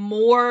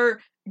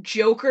more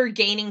Joker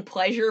gaining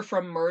pleasure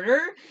from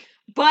murder,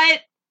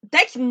 but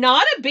that's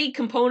not a big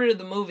component of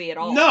the movie at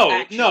all. No,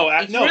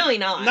 it's really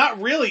not. Not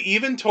really.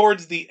 Even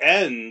towards the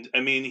end,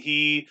 I mean,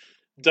 he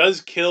does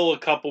kill a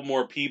couple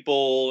more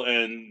people,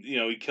 and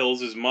he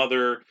kills his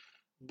mother.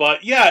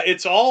 But yeah,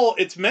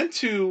 it's meant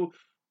to.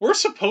 We're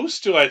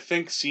supposed to, I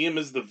think, see him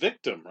as the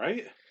victim,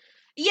 right?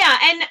 Yeah,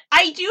 and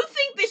I do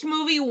think this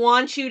movie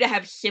wants you to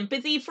have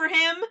sympathy for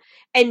him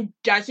and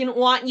doesn't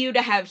want you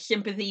to have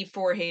sympathy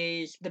for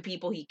the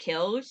people he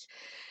kills.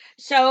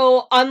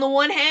 So, on the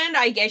one hand,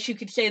 I guess you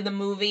could say the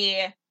movie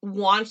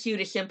wants you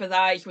to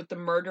sympathize with the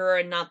murderer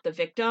and not the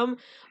victim,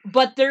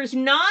 but there's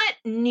not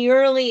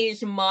nearly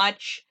as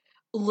much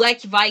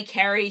let's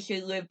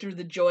vicariously live through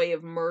the joy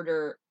of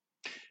murder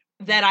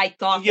that I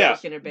thought there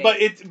was going to be.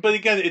 But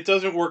again, it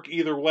doesn't work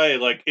either way.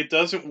 Like, it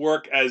doesn't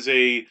work as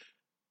a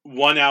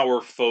 1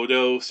 hour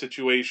photo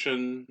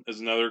situation,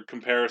 as another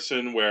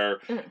comparison, where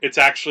it's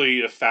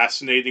actually a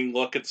fascinating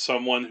look at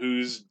someone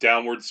who's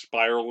downward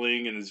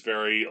spiraling and is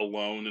very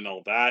alone and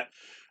all that.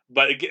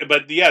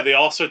 But yeah, they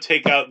also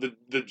take out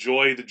the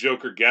joy the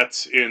Joker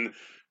gets in,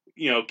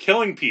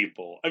 killing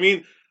people. I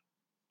mean,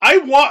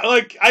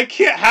 I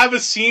can't have a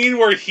scene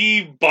where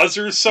he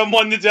buzzers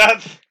someone to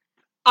death.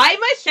 I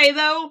must say,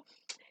 though,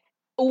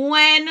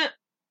 when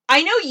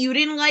I know you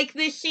didn't like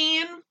this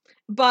scene,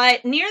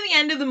 but near the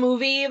end of the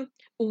movie,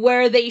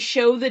 where they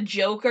show the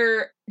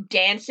Joker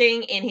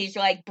dancing in his,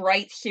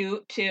 bright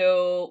suit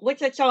to,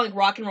 what's that song,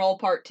 Rock and Roll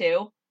Part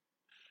 2?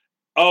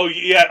 Oh,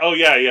 yeah,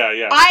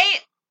 yeah. I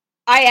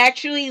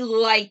actually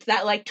liked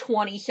that,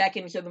 20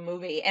 seconds of the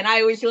movie, and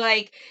I was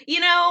like,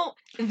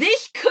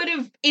 this could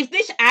have, if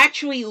this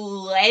actually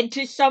led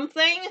to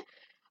something,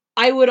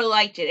 I would have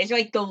liked it. It's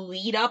like the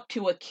lead up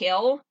to a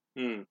kill.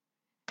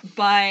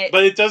 But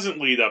it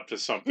doesn't lead up to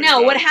something.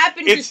 No, what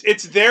happens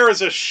it's there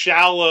as a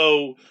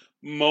shallow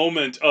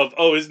moment of,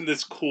 oh, isn't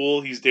this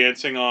cool? He's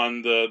dancing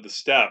on the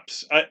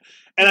steps. I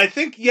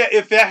think, yeah,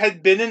 if that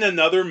had been in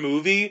another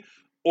movie,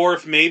 or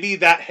if maybe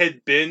that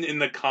had been in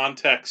the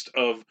context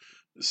of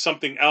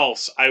something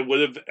else, I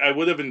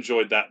would have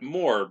enjoyed that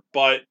more.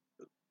 But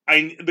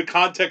the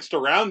context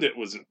around it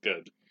wasn't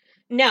good.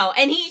 No,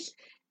 and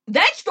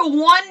that's the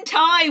one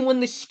time when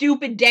the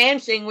stupid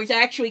dancing was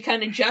actually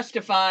kind of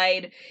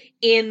justified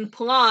in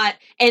plot,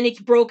 and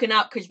it's broken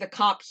up because the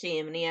cops see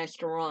him and he has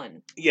to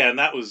run. Yeah, and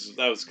that was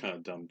kind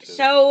of dumb too.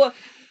 So,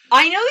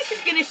 I know this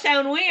is going to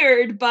sound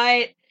weird,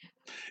 but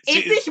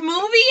if this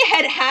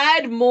movie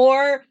had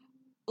more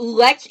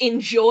let's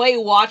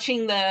enjoy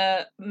watching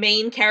the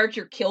main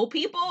character kill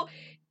people,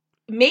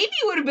 maybe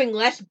it would have been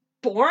less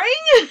boring.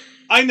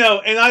 I know,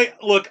 and I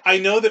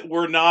know that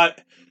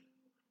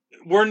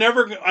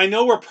I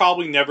know we're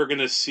probably never going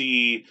to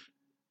see,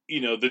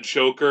 the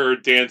Joker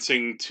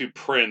dancing to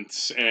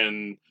Prince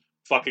and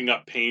fucking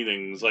up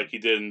paintings like he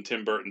did in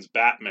Tim Burton's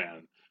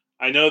Batman.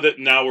 I know that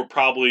now we're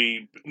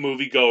probably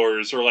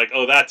moviegoers are like,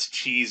 oh, that's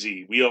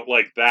cheesy. We don't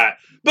like that.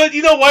 But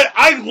you know what?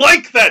 I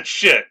like that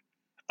shit.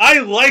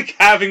 I like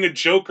having a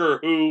Joker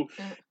who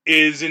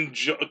is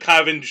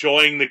kind of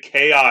enjoying the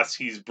chaos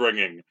he's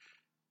bringing.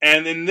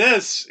 And in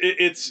this,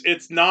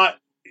 it's not.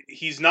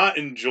 He's not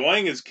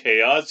enjoying his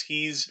chaos.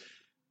 He's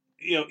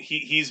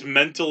he's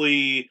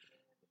mentally,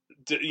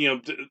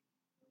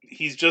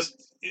 he's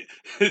just.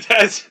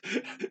 As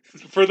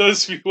for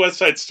those of you West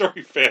Side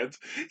Story fans,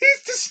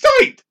 he's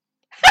disturbed.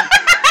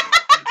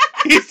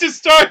 He's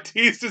disturbed.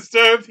 He's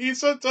disturbed. He's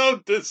so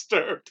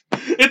disturbed.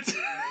 It's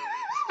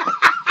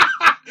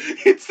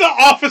it's the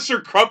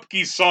Officer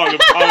Krupke song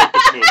of comic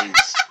book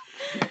movies.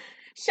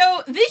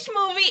 So this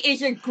movie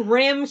is a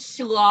grim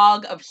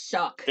slog of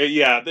suck.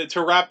 Yeah,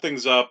 to wrap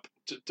things up,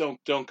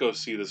 don't go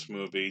see this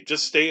movie.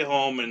 Just stay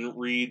home and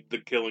read The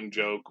Killing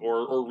Joke,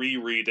 or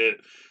reread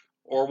it,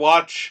 or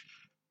watch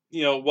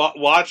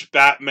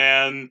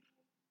Batman,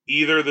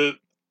 either the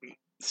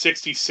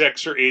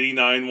 66 or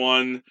 89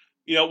 one.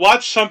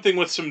 Watch something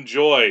with some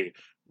joy.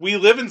 We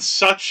live in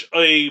such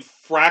a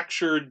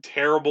fractured,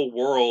 terrible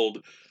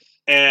world,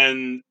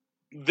 and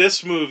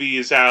this movie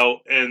is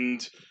out,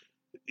 and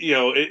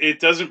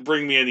it doesn't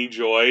bring me any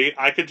joy.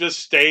 I could just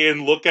stay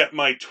and look at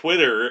my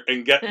Twitter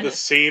and get the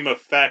same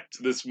effect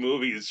this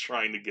movie is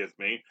trying to give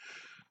me.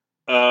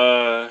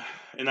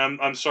 And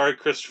I'm sorry,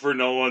 Christopher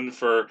Nolan,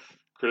 for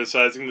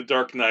criticizing The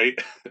Dark Knight.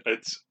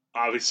 It's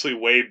obviously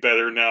way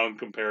better now in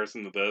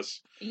comparison to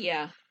this.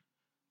 Yeah.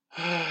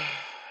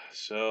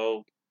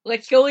 So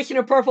let's go listen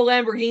to Purple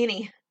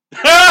Lamborghini.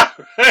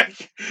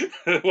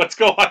 Let's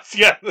go watch.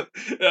 Yeah,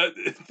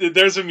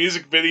 there's a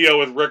music video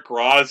with Rick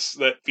Ross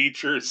that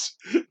features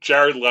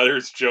Jared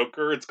Leto's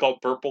Joker. It's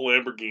called Purple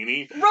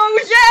Lamborghini.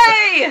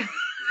 Rosé!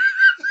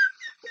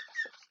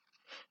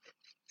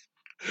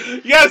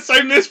 Yes,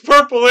 I miss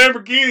Purple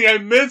Lamborghini. I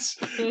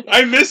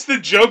miss the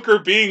Joker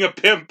being a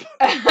pimp.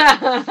 All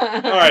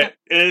right,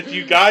 and if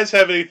you guys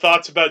have any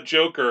thoughts about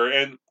Joker,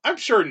 and I'm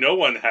sure no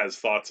one has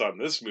thoughts on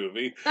this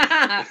movie,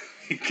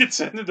 you can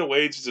send it to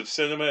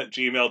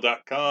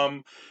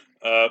wagesofcinema@gmail.com.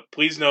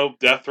 Please no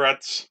death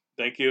threats.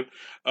 Thank you.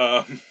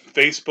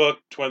 Facebook,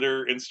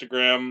 Twitter,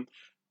 Instagram.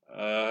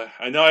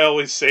 I know I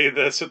always say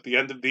this at the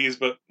end of these,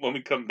 but when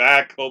we come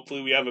back,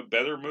 hopefully we have a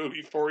better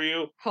movie for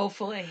you.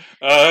 Hopefully.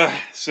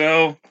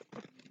 So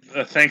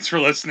thanks for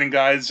listening,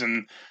 guys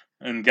and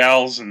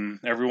gals and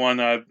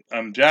everyone.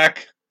 I'm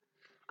Jack.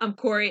 I'm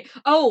Corey.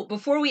 Oh,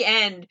 before we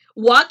end,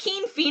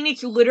 Joaquin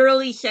Phoenix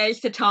literally says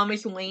to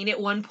Thomas Wayne at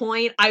one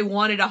point, "I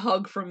wanted a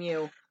hug from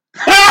you."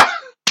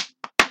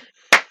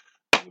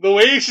 The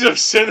wages of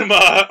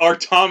cinema are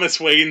Thomas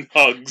Wayne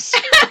hugs.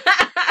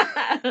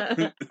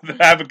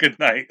 Have a good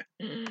night.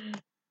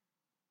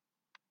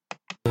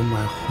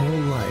 My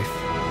whole life,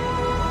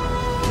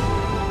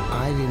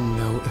 I didn't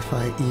know if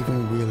I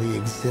even really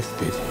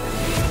existed.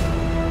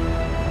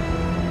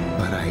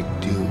 But I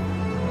do.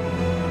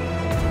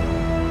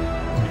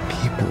 And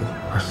people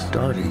are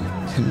starting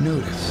to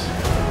notice.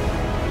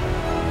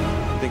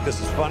 You think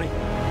this is funny?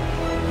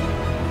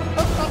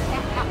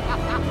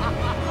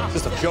 Is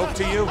this a joke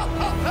to you?